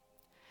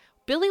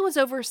 Billy was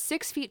over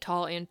 6 feet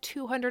tall and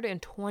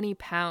 220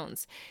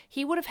 pounds.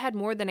 He would have had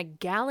more than 1.5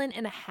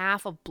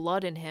 gallons of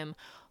blood in him,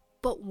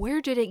 but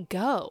where did it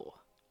go?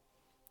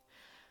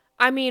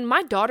 I mean,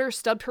 my daughter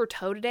stubbed her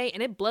toe today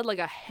and it bled like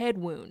a head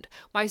wound.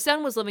 My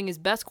son was living his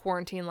best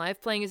quarantine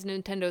life playing his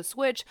Nintendo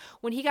Switch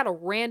when he got a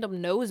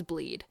random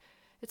nosebleed.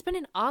 It's been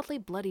an oddly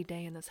bloody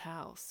day in this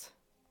house.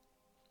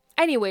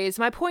 Anyways,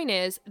 my point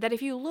is that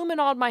if you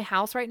luminoled my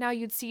house right now,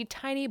 you'd see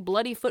tiny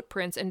bloody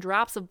footprints and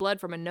drops of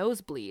blood from a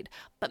nosebleed.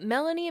 But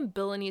Melanie and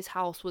Billany's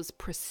house was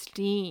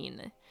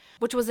pristine,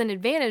 which was an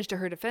advantage to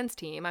her defense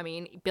team. I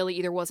mean, Billy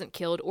either wasn't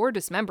killed or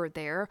dismembered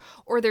there,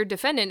 or their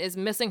defendant is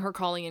missing her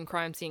calling in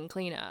crime scene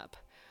cleanup.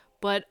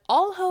 But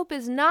all hope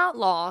is not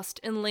lost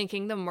in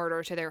linking the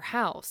murder to their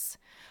house.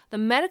 The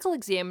medical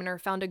examiner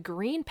found a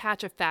green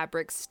patch of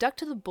fabric stuck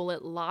to the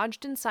bullet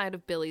lodged inside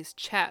of Billy's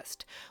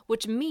chest,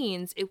 which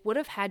means it would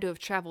have had to have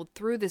traveled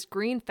through this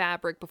green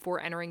fabric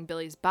before entering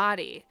Billy's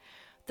body.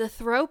 The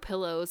throw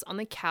pillows on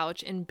the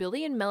couch in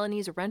Billy and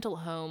Melanie's rental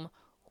home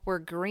were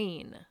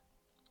green.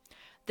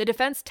 The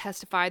defense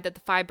testified that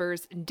the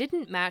fibers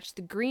didn't match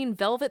the green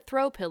velvet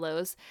throw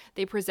pillows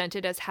they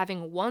presented as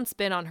having once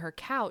been on her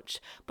couch,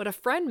 but a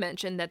friend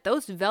mentioned that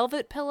those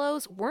velvet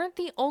pillows weren't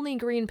the only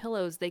green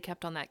pillows they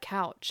kept on that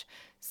couch.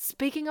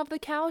 Speaking of the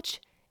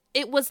couch,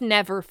 it was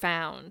never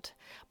found.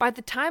 By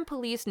the time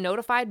police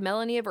notified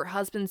Melanie of her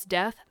husband's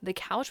death, the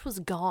couch was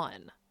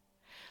gone.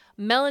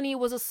 Melanie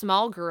was a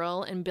small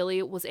girl and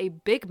Billy was a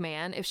big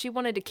man. If she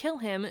wanted to kill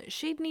him,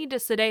 she'd need to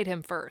sedate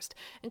him first,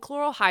 and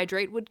chloral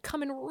hydrate would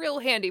come in real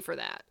handy for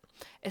that,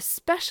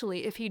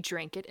 especially if he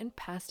drank it and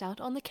passed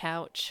out on the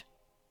couch.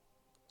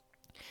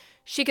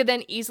 She could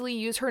then easily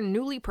use her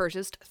newly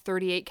purchased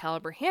 .38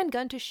 caliber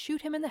handgun to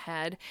shoot him in the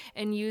head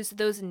and use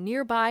those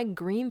nearby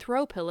green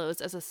throw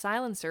pillows as a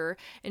silencer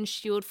and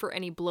shield for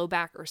any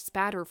blowback or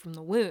spatter from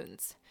the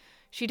wounds.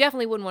 She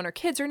definitely wouldn't want her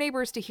kids or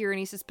neighbors to hear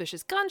any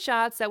suspicious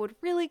gunshots that would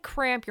really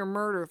cramp your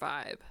murder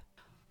vibe.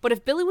 But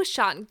if Billy was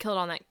shot and killed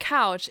on that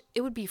couch,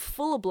 it would be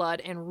full of blood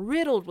and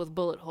riddled with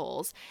bullet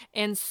holes,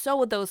 and so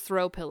would those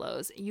throw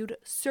pillows. You'd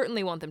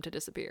certainly want them to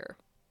disappear.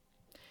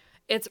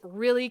 It's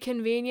really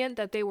convenient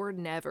that they were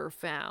never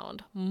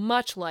found,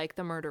 much like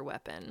the murder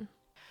weapon.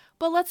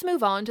 But let's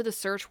move on to the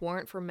search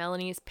warrant for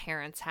Melanie's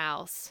parents'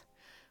 house.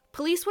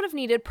 Police would have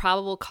needed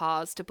probable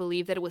cause to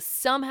believe that it was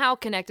somehow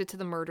connected to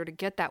the murder to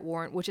get that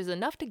warrant, which is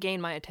enough to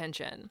gain my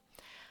attention.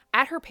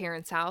 At her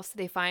parents' house,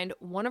 they find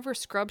one of her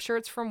scrub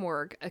shirts from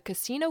work, a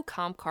casino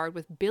comp card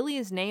with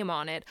Billy's name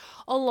on it,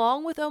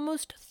 along with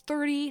almost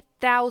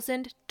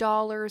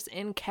 $30,000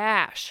 in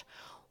cash.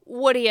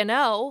 What do you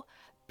know?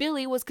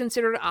 Billy was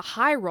considered a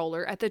high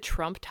roller at the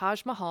Trump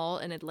Taj Mahal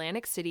in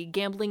Atlantic City,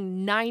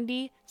 gambling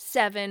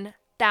 $97,000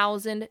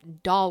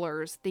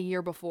 the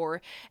year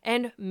before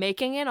and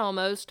making an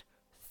almost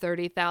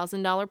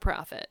 $30,000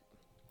 profit.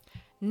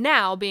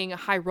 Now, being a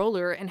high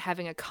roller and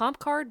having a comp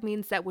card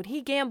means that when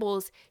he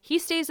gambles, he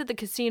stays at the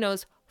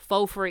casinos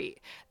for free.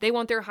 They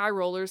want their high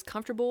rollers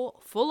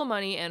comfortable, full of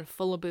money, and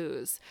full of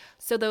booze.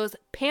 So those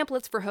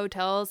pamphlets for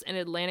hotels in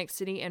Atlantic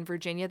City and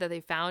Virginia that they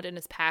found in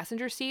his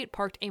passenger seat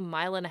parked 1.5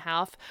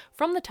 miles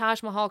from the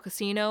Taj Mahal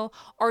casino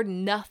are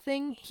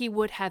nothing he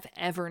would have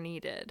ever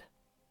needed.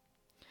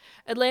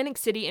 Atlantic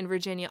City and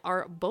Virginia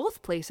are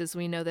both places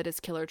we know that his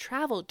killer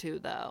traveled to,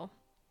 though.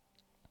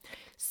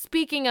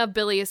 Speaking of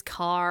Billy's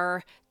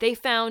car, they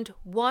found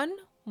one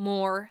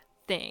more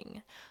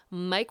thing.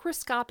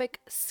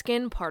 Microscopic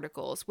skin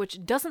particles,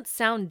 which doesn't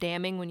sound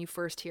damning when you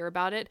first hear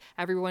about it.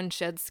 Everyone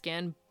sheds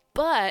skin.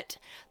 But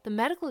the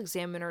medical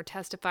examiner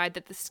testified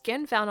that the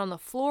skin found on the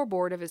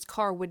floorboard of his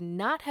car would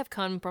not have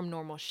come from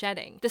normal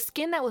shedding. The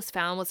skin that was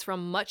found was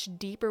from much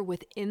deeper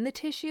within the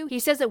tissue. He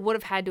says it would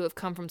have had to have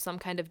come from some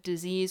kind of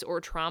disease or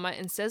trauma,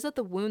 and says that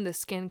the wound the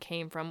skin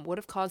came from would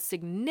have caused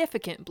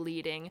significant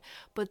bleeding,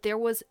 but there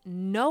was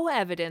no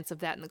evidence of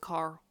that in the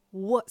car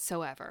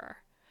whatsoever.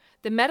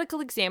 The medical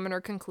examiner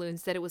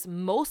concludes that it was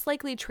most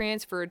likely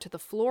transferred to the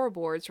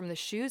floorboards from the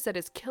shoes that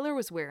his killer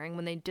was wearing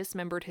when they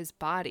dismembered his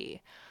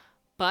body.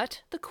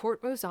 But the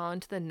court moves on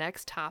to the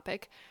next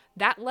topic,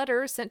 that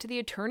letter sent to the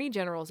Attorney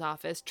General's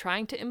office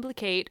trying to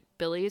implicate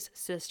Billy's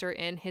sister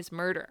in his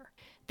murder.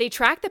 They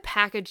track the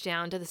package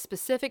down to the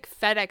specific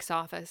FedEx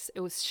office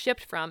it was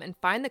shipped from and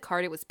find the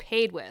card it was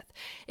paid with.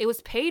 It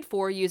was paid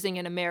for using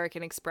an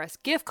American Express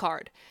gift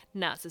card.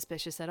 Not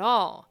suspicious at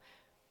all.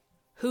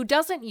 Who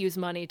doesn't use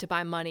money to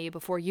buy money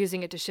before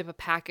using it to ship a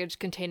package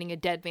containing a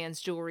dead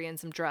man's jewelry and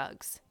some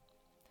drugs?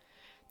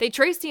 They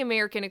trace the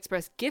American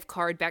Express gift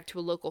card back to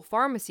a local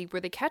pharmacy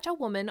where they catch a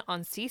woman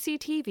on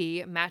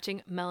CCTV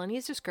matching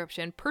Melanie's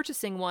description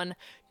purchasing one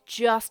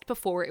just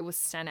before it was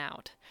sent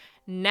out.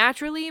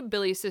 Naturally,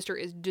 Billy's sister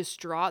is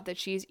distraught that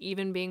she's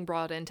even being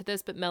brought into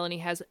this, but Melanie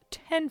has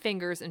 10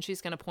 fingers and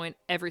she's going to point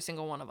every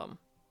single one of them.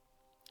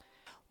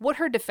 What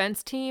her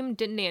defense team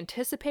didn't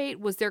anticipate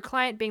was their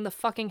client being the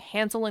fucking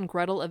Hansel and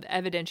Gretel of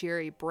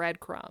evidentiary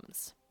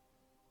breadcrumbs.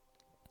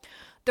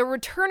 The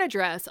return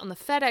address on the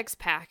FedEx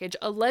package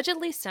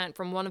allegedly sent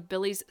from one of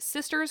Billy's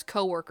sister's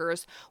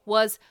co-workers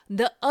was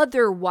the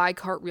other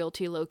Weikart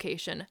Realty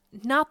location,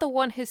 not the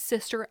one his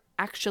sister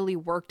actually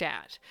worked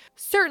at.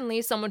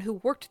 Certainly someone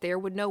who worked there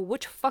would know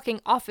which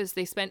fucking office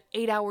they spent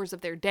 8 hours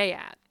of their day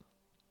at.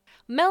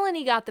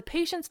 Melanie got the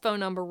patient's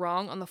phone number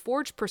wrong on the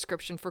forged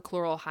prescription for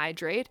chloral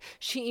hydrate.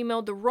 She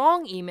emailed the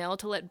wrong email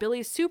to let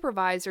Billy's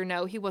supervisor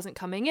know he wasn't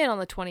coming in on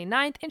the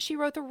 29th, and she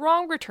wrote the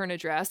wrong return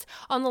address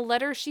on the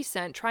letter she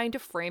sent trying to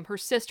frame her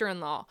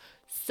sister-in-law.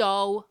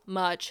 So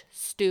much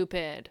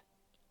stupid.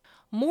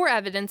 More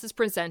evidence is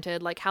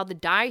presented, like how the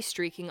dye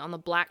streaking on the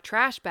black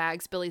trash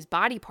bags Billy's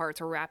body parts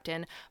were wrapped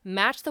in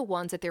matched the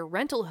ones at their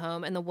rental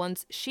home and the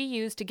ones she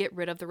used to get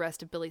rid of the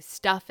rest of Billy's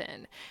stuff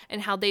in,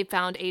 and how they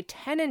found a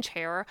 10-inch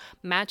hair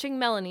matching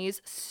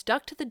Melanie's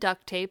stuck to the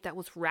duct tape that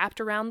was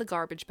wrapped around the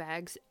garbage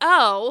bags.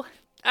 Oh,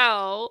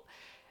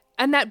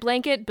 and that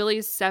blanket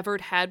Billy's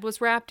severed head was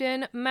wrapped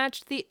in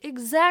matched the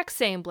exact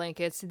same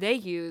blankets they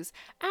use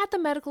at the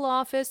medical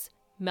office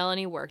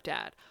Melanie worked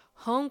at.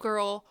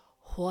 Homegirl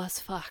was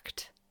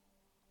fucked.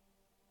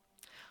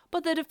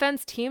 But the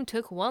defense team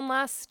took one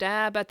last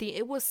stab at the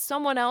it was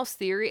someone else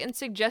theory and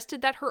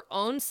suggested that her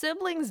own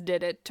siblings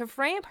did it to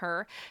frame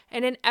her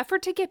in an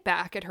effort to get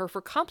back at her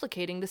for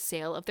complicating the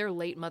sale of their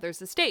late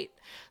mother's estate,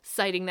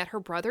 citing that her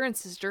brother and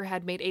sister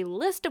had made a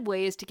list of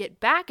ways to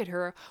get back at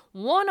her,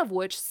 one of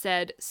which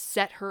said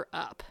set her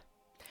up.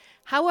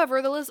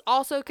 However, the list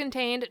also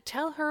contained,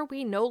 tell her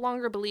we no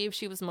longer believe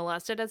she was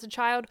molested as a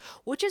child,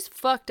 which is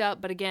fucked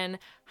up, but again,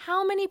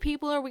 how many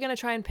people are we going to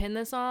try and pin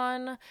this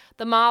on?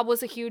 The mob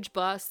was a huge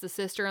bust, the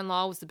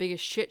sister-in-law was the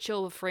biggest shit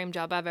show of a frame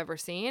job I've ever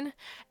seen,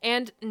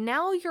 and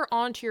now you're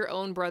on to your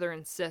own brother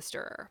and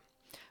sister.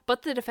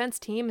 But the defense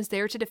team is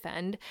there to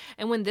defend,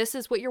 and when this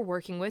is what you're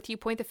working with, you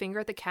point the finger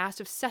at the cast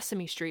of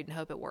Sesame Street and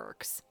hope it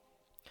works.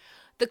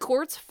 The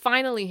courts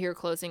finally hear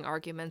closing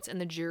arguments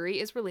and the jury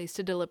is released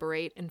to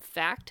deliberate. In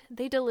fact,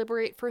 they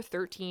deliberate for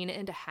 13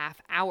 and a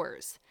half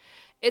hours.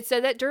 It's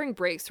said that during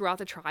breaks throughout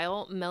the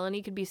trial,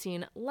 Melanie could be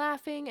seen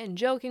laughing and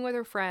joking with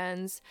her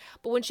friends,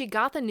 but when she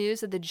got the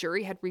news that the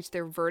jury had reached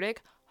their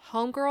verdict,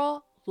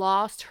 homegirl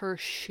lost her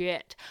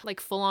shit, like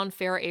full-on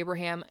Farrah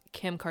Abraham,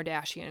 Kim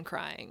Kardashian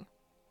crying.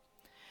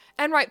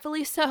 And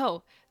rightfully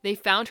so. They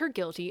found her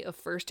guilty of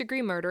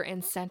first-degree murder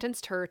and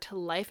sentenced her to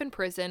life in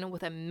prison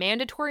with a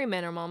mandatory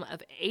minimum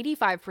of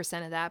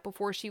 85% of that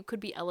before she could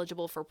be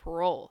eligible for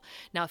parole.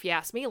 Now, if you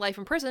ask me, life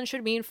in prison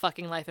should mean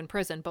fucking life in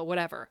prison, but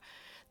whatever.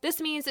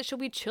 This means that she'll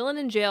be chilling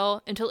in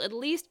jail until at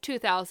least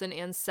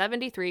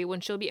 2073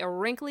 when she'll be a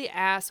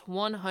wrinkly-ass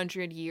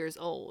 100 years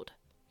old.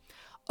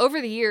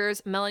 Over the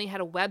years, Melanie had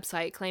a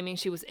website claiming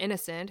she was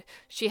innocent.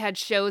 She had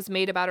shows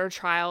made about her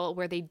trial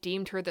where they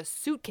deemed her the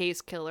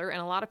suitcase killer,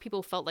 and a lot of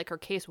people felt like her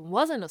case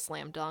wasn't a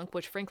slam dunk,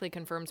 which frankly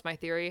confirms my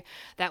theory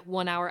that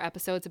 1-hour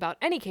episodes about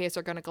any case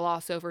are going to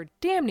gloss over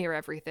damn near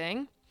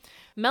everything.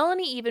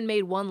 Melanie even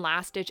made one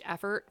last-ditch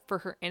effort for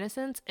her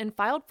innocence and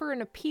filed for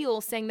an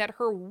appeal saying that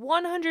her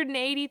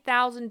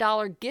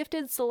 $180,000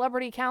 gifted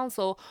celebrity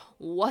counsel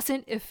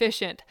wasn't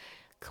efficient.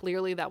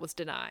 Clearly that was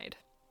denied.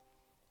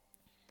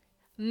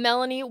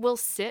 Melanie will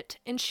sit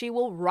and she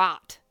will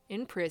rot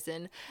in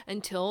prison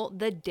until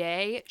the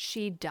day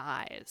she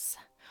dies.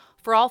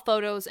 For all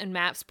photos and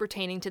maps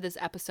pertaining to this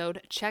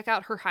episode, check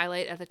out her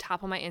highlight at the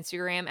top of my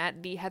Instagram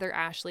at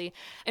 @TheHeatherAshley.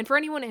 And for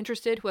anyone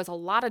interested who has a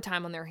lot of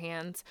time on their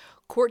hands,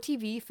 Court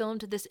TV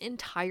filmed this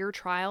entire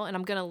trial, and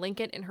I'm going to link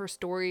it in her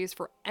stories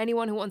for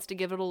anyone who wants to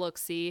give it a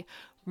look-see.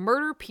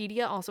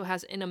 Murderpedia also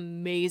has an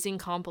amazing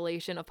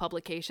compilation of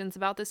publications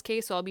about this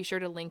case, so I'll be sure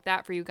to link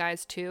that for you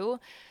guys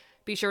too.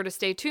 Be sure to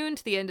stay tuned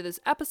to the end of this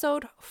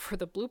episode for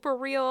the blooper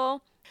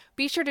reel.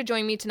 Be sure to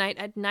join me tonight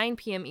at 9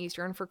 p.m.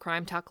 Eastern for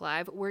Crime Talk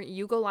Live, where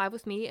you go live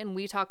with me and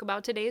we talk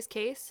about today's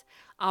case.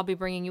 I'll be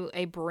bringing you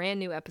a brand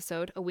new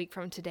episode a week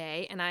from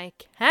today, and I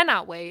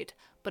cannot wait.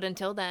 But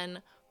until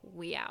then,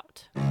 we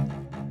out.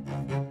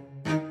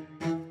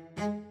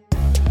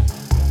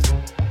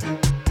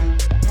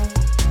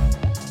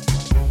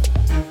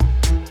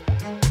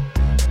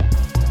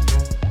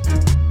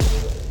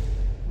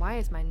 Why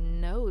is my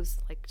nose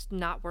like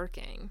not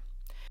working?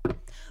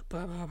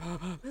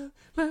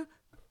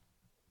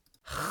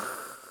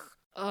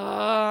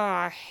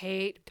 I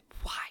hate.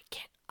 Why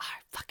can't I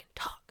fucking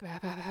talk?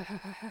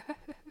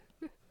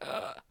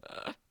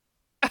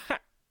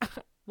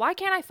 Why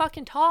can't I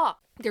fucking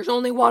talk? There's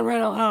only one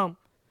rental home.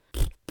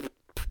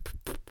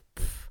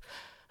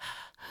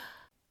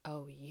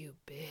 Oh, you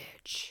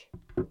bitch.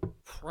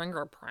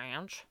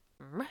 Fingerprint.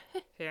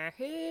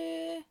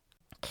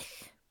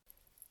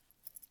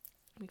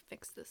 Let me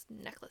fix this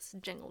necklace.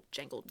 Jingle,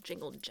 jangle,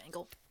 jingle,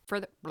 jangle.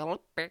 Further.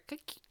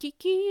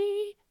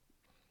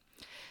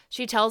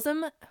 She tells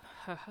him,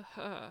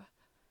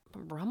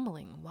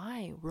 rumbling.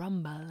 Why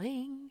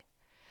rumbling?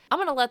 I'm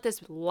going to let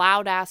this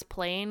loud ass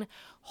plane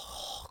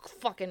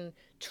fucking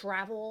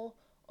travel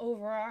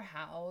over our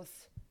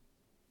house.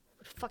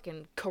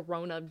 Fucking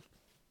Corona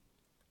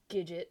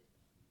gadget.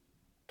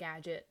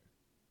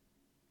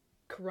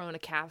 Corona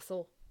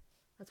capsule.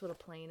 That's what a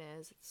plane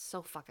is. It's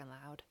so fucking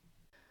loud.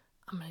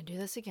 I'm going to do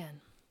this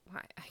again.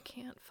 Why? I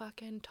can't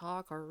fucking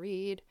talk or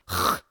read.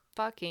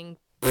 Fucking.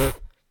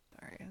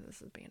 Sorry,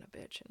 this is being a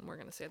bitch, and we're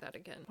gonna say that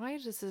again. Why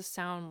does this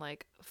sound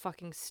like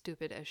fucking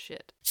stupid as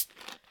shit?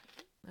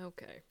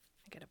 Okay,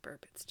 I get a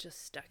burp. It's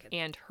just stuck in.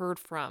 And heard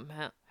from.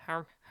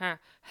 The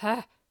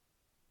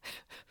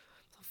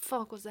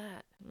fuck was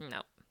that?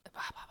 No.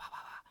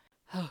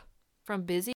 From Busy?